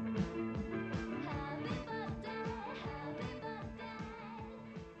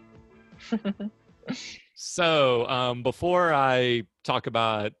 So before I talk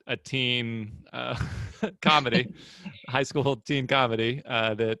about a teen comedy, high school teen comedy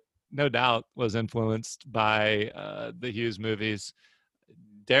that no doubt was influenced by the Hughes movies,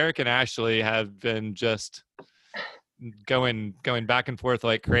 Derek and Ashley have been just going back and forth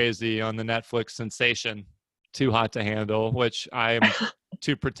like crazy on the Netflix sensation Too Hot to Handle, which I am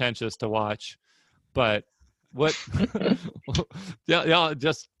too pretentious to watch. But what? Y'all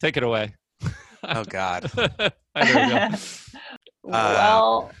just take it away. Oh God. There we go.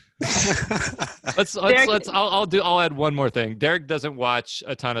 Well, I'll add one more thing. Derek doesn't watch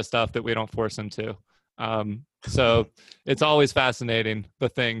a ton of stuff that we don't force him to. So it's always fascinating, the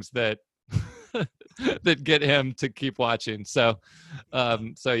things that that get him to keep watching. So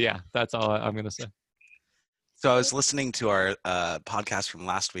yeah, that's all I'm going to say. So I was listening to our podcast from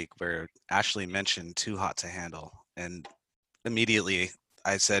last week where Ashley mentioned Too Hot to Handle, and immediately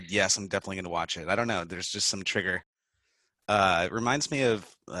I said, yes, I'm definitely going to watch it. I don't know. There's just some trigger. It reminds me of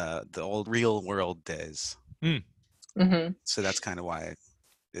the old Real World days. Mm-hmm. So that's kind of why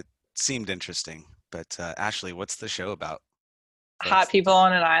it seemed interesting. But Ashley, what's the show about? Hot people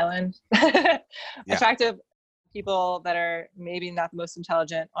on an island. Attractive people that are maybe not the most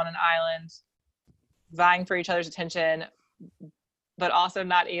intelligent on an island, vying for each other's attention, but also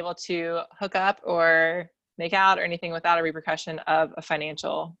not able to hook up or make out or anything without a repercussion of a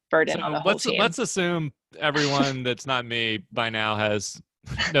financial burden on the whole team. Let's assume everyone that's not me by now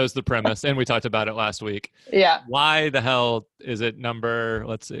knows the premise, and we talked about it last week. Yeah. Why the hell is it number?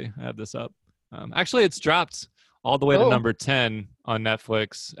 Let's see. I have this up. Actually, it's dropped all the way to number 10 on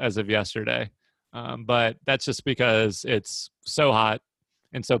Netflix as of yesterday. But that's just because it's so hot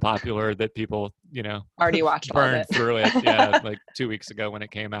and so popular that people, already watched all of burned it. through it. Yeah, like 2 weeks ago when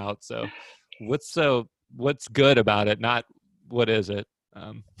it came out. So what's good about it? Not what is it?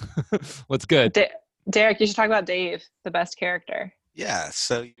 What's good? Derek, you should talk about Dave, the best character. Yeah,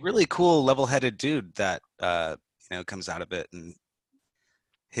 so really cool, level-headed dude that comes out of it, and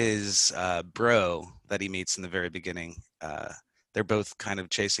his bro that he meets in the very beginning. They're both kind of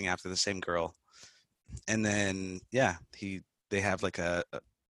chasing after the same girl, and then they have like a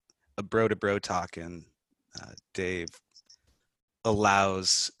bro to bro talk, and Dave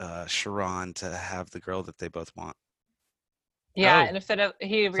allows Sharon to have the girl that they both want. Yeah, and instead of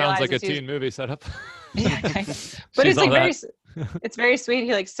he realizes sounds like a teen movie setup. Yeah, but it's like it's very sweet.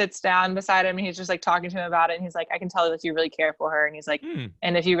 He like sits down beside him and he's just like talking to him about it, and he's like, I can tell that you really care for her, and he's like,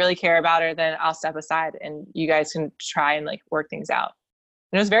 and if you really care about her, then I'll step aside and you guys can try and like work things out.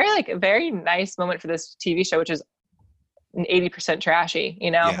 And it was a very nice moment for this TV show, which is 80% trashy,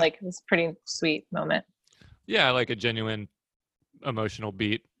 like it's a pretty sweet moment. Yeah, like a genuine emotional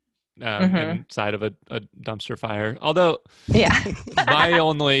beat inside of a dumpster fire. Although, my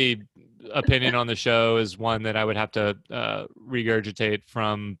only opinion on the show is one that I would have to regurgitate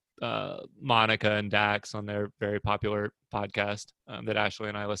from Monica and Dax on their very popular podcast that Ashley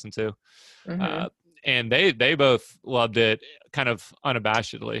and I listen to. And they both loved it kind of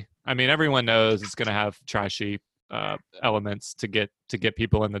unabashedly. I mean, everyone knows it's going to have trashy elements to get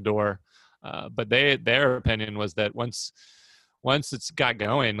people in the door. But their opinion was that once it's got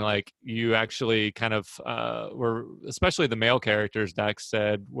going, like you actually kind of were, especially the male characters, Dax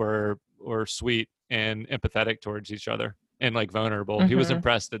said, were sweet and empathetic towards each other and like vulnerable. He was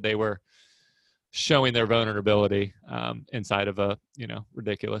impressed that they were showing their vulnerability inside of a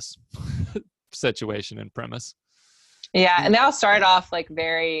ridiculous situation and premise. Yeah, and they all started off like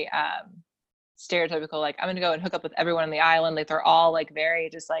very stereotypical, like I'm gonna go and hook up with everyone on the island. Like they're all like very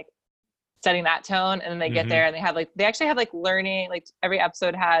just like setting that tone, and then they get there and they actually have like learning, like every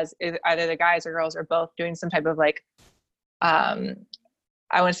episode has either the guys or girls or both doing some type of like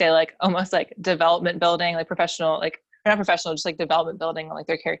I would say like almost like development building, like professional, like not professional, just like development building on like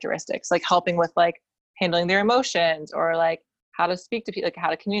their characteristics, like helping with like handling their emotions or like how to speak to people, like how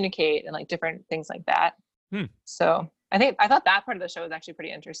to communicate and like different things like that. So I thought that part of the show was actually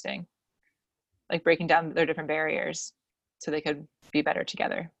pretty interesting, like breaking down their different barriers so they could be better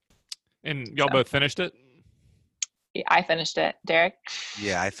together. And y'all both finished it? Yeah, I finished it. Derek?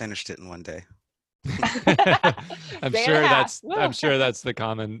 Yeah, I finished it in one day. I'm sure that's the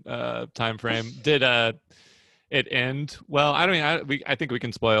common time frame. Did it end well? I think we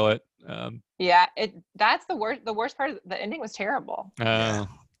can spoil it. Yeah, that's the worst part. The ending was terrible. Yeah,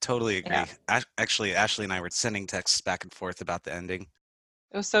 totally agree. Yeah. Actually, Ashley and I were sending texts back and forth about the ending.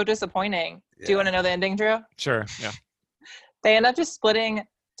 It was so disappointing. Yeah. Do you want to know the ending, Drew? Sure. Yeah. They end up just splitting.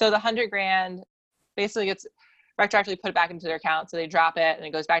 So the $100,000 basically gets retroactively put back into their account. So they drop it and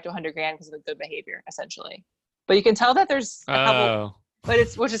it goes back to $100,000 because of the good behavior, essentially. But you can tell that there's a couple,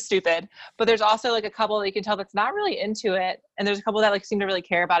 which is stupid. But there's also like a couple that you can tell that's not really into it. And there's a couple that like seem to really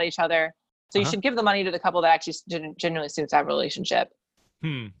care about each other. So you should give the money to the couple that actually genuinely seems to have a relationship.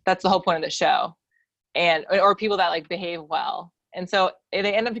 That's the whole point of the show. Or people that like behave well. And so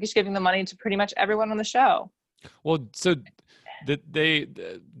they end up just giving the money to pretty much everyone on the show. Well, so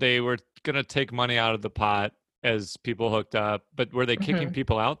they were going to take money out of the pot as people hooked up, but were they kicking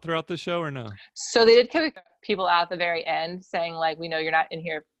people out throughout the show or no? So they did kick people out at the very end saying like, we know you're not in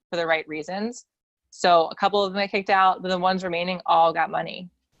here for the right reasons. So a couple of them got kicked out, but the ones remaining all got money.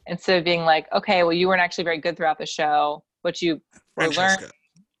 Instead of being like, okay, well, you weren't actually very good throughout the show, but you were learned.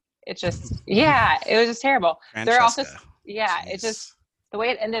 it just, yeah, it was just terrible. They're also, Francesca. yeah, it Jeez. just, the way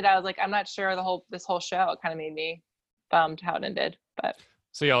it ended, I was like, I'm not sure this whole show, it kind of made me bummed how it ended, but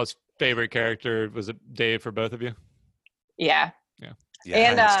So y'all's favorite character, was it Dave for both of you? yeah. Yeah,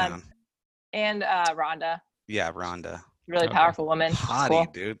 And, hands down. And Rhonda, Yeah, Rhonda. really Okay. powerful woman. Hottie, Cool.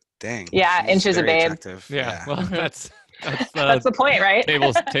 dude. Dang. Yeah, and she's a very babe. attractive. Yeah. Well, Mhm. that's That's the point, right?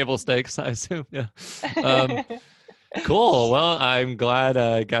 table stakes, I assume. Yeah. Cool. Well, I'm glad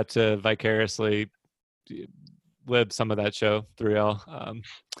I got to vicariously live some of that show through y'all.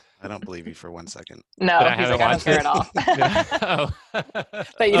 I don't believe you for 1 second. No, But I he's haven't like, I don't watched care it. at all. Yeah. Oh.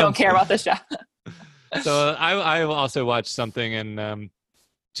 That you don't care about the show. So I also watched something in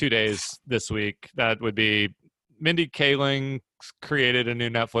 2 days this week. That would be Mindy Kaling created a new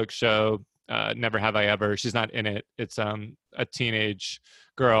Netflix show, Never Have I Ever. She's not in it. It's a teenage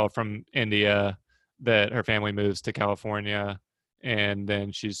girl from India that her family moves to California, and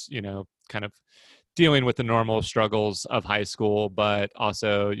then she's, you know, kind of dealing with the normal struggles of high school, but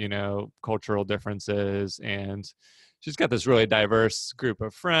also, you know, cultural differences. And she's got this really diverse group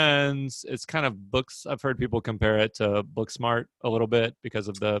of friends. It's kind of books. I've heard people compare it to Booksmart a little bit because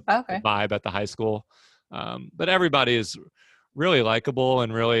of the vibe at the high school. But everybody is really likable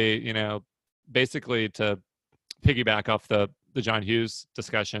and really, you know, basically to piggyback off the John Hughes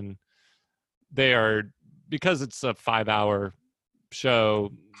discussion, they are, because it's a 5-hour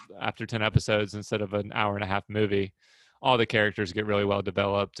show after 10 episodes instead of an hour and a half movie, all the characters get really well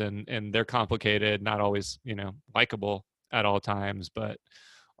developed, and they're complicated, not always, you know, likable at all times, but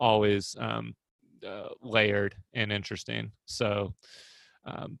always layered and interesting. So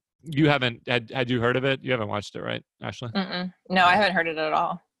you haven't had you heard of it? You haven't watched it, right, Ashley? Mm-mm. No, I haven't heard it at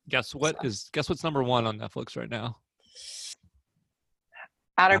all. Guess what's number one on Netflix right now?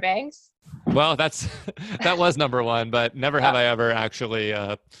 Outer Banks? Well, that was number one, but Never Have I Ever actually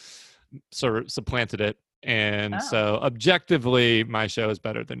sort of supplanted it. And so objectively, my show is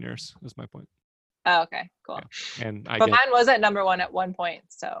better than yours, is my point. Oh, okay, cool. Yeah. And mine was at number one at one point,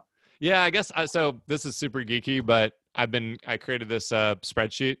 so. Yeah, I guess, so this is super geeky, but I created this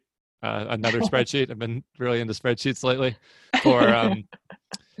spreadsheet, another spreadsheet. I've been really into spreadsheets lately. For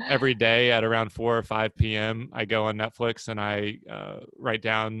every day at around 4 or 5 p.m., I go on Netflix and I write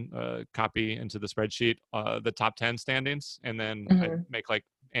down, copy into the spreadsheet the top 10 standings, and then I make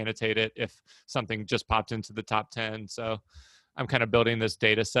annotate it if something just popped into the top 10. So I'm kind of building this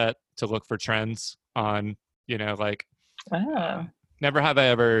data set to look for trends on, you know, like Never Have I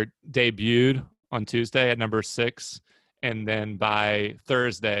Ever debuted on Tuesday at number 6, and then by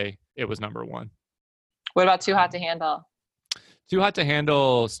Thursday it was number 1. What about Too Hot to Handle? Too Hot to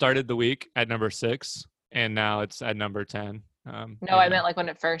Handle started the week at number 6, and now it's at number 10. No, I meant like when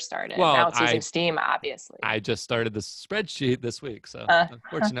it first started. Well, now it's using Steam, obviously. I just started this spreadsheet this week, so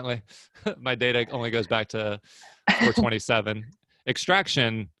unfortunately, my data only goes back to 427.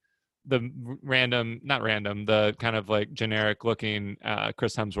 Extraction, the the kind of like generic looking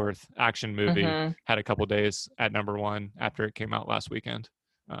Chris Hemsworth action movie, had a couple days at number 1 after it came out last weekend,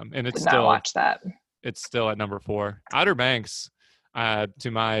 and it's Did not watch that. It's still at number 4. Outer Banks,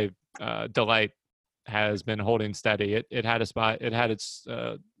 to my delight, has been holding steady. It had a spot. It had its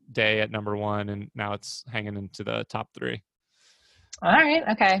day at number 1, and now it's hanging into the top 3. All right.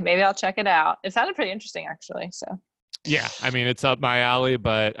 Okay. Maybe I'll check it out. It sounded pretty interesting, actually. So. Yeah, I mean, it's up my alley,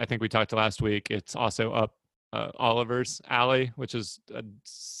 but I think we talked last week. It's also up Oliver's alley, which is a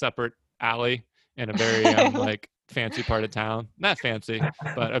separate alley in a very like fancy part of town. Not fancy,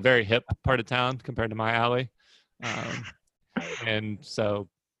 but a very hip part of town compared to my alley. And so,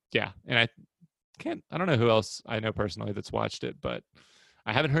 yeah, and I don't know who else I know personally that's watched it, but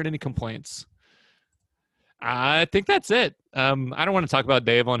I haven't heard any complaints. I think that's it. I don't want to talk about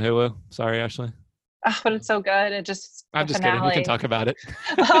Dave on Hulu. Sorry, Ashley. Oh, but it's so good. It just. I'm just kidding. You can talk about it.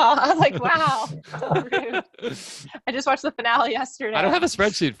 Oh, I was like, wow. So rude. I just watched the finale yesterday. I don't have a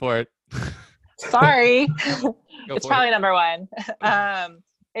spreadsheet for it. Sorry. It's probably it. number 1.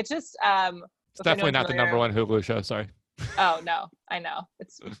 It's just. It's definitely not the number 1 Hulu show. Sorry. Oh, no. I know.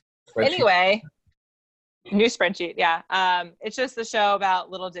 It's anyway. New spreadsheet. Yeah. It's just the show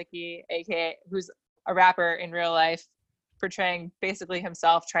about Little Dicky, aka who's a rapper in real life, portraying basically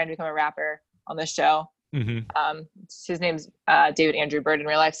himself trying to become a rapper on this show. His name's David Andrew Bird in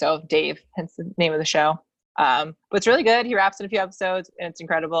real life, so Dave, hence the name of the show. But it's really good. He raps in a few episodes, and it's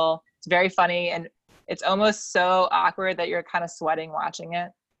incredible. It's very funny, and it's almost so awkward that you're kind of sweating watching it.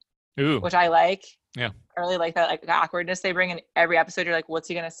 Ooh. Which I like. Yeah. I really like that, like the awkwardness they bring in every episode. You're like, what's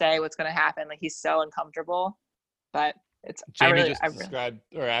he gonna say? What's gonna happen? Like, he's so uncomfortable, but it's.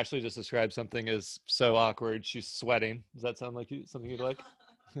 Ashley just described something as so awkward. She's sweating. Does that sound like something you'd like?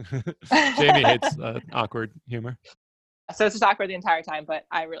 Jamie hates awkward humor. So it's just awkward the entire time, but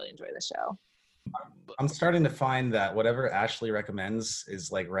I really enjoy the show. I'm starting to find that whatever Ashley recommends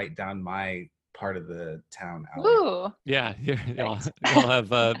is like right down my part of the town alley. Ooh. Yeah, you'll have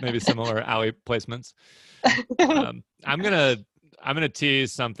maybe similar alley placements. I'm gonna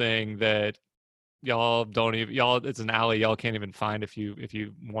tease something that y'all don't even it's an alley y'all can't even find if you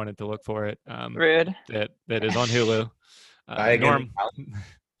wanted to look for it. Rude. That is on Hulu. Norm,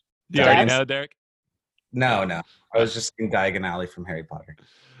 you already know, Derek? No. I was just in Diagon Alley from Harry Potter.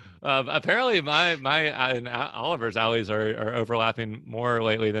 Apparently, my and Oliver's alleys are overlapping more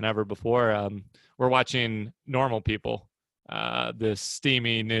lately than ever before. We're watching Normal People, this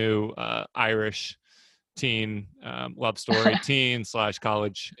steamy new Irish teen love story,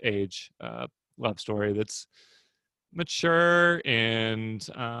 teen/college age love story that's mature and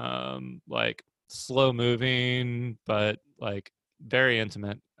like slow moving, but like very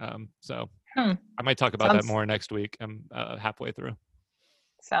intimate. So I might talk about that more next week. I'm halfway through.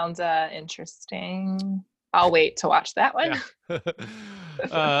 Sounds interesting. I'll wait to watch that one.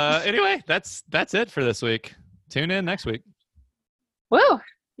 Yeah. Anyway, that's it for this week. Tune in next week. Woo!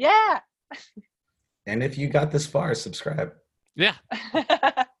 Yeah. And if you got this far, subscribe. Yeah.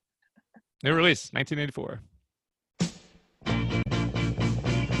 New release, 1984.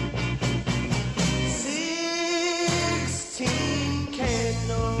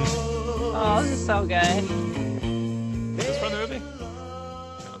 Oh, this is so good.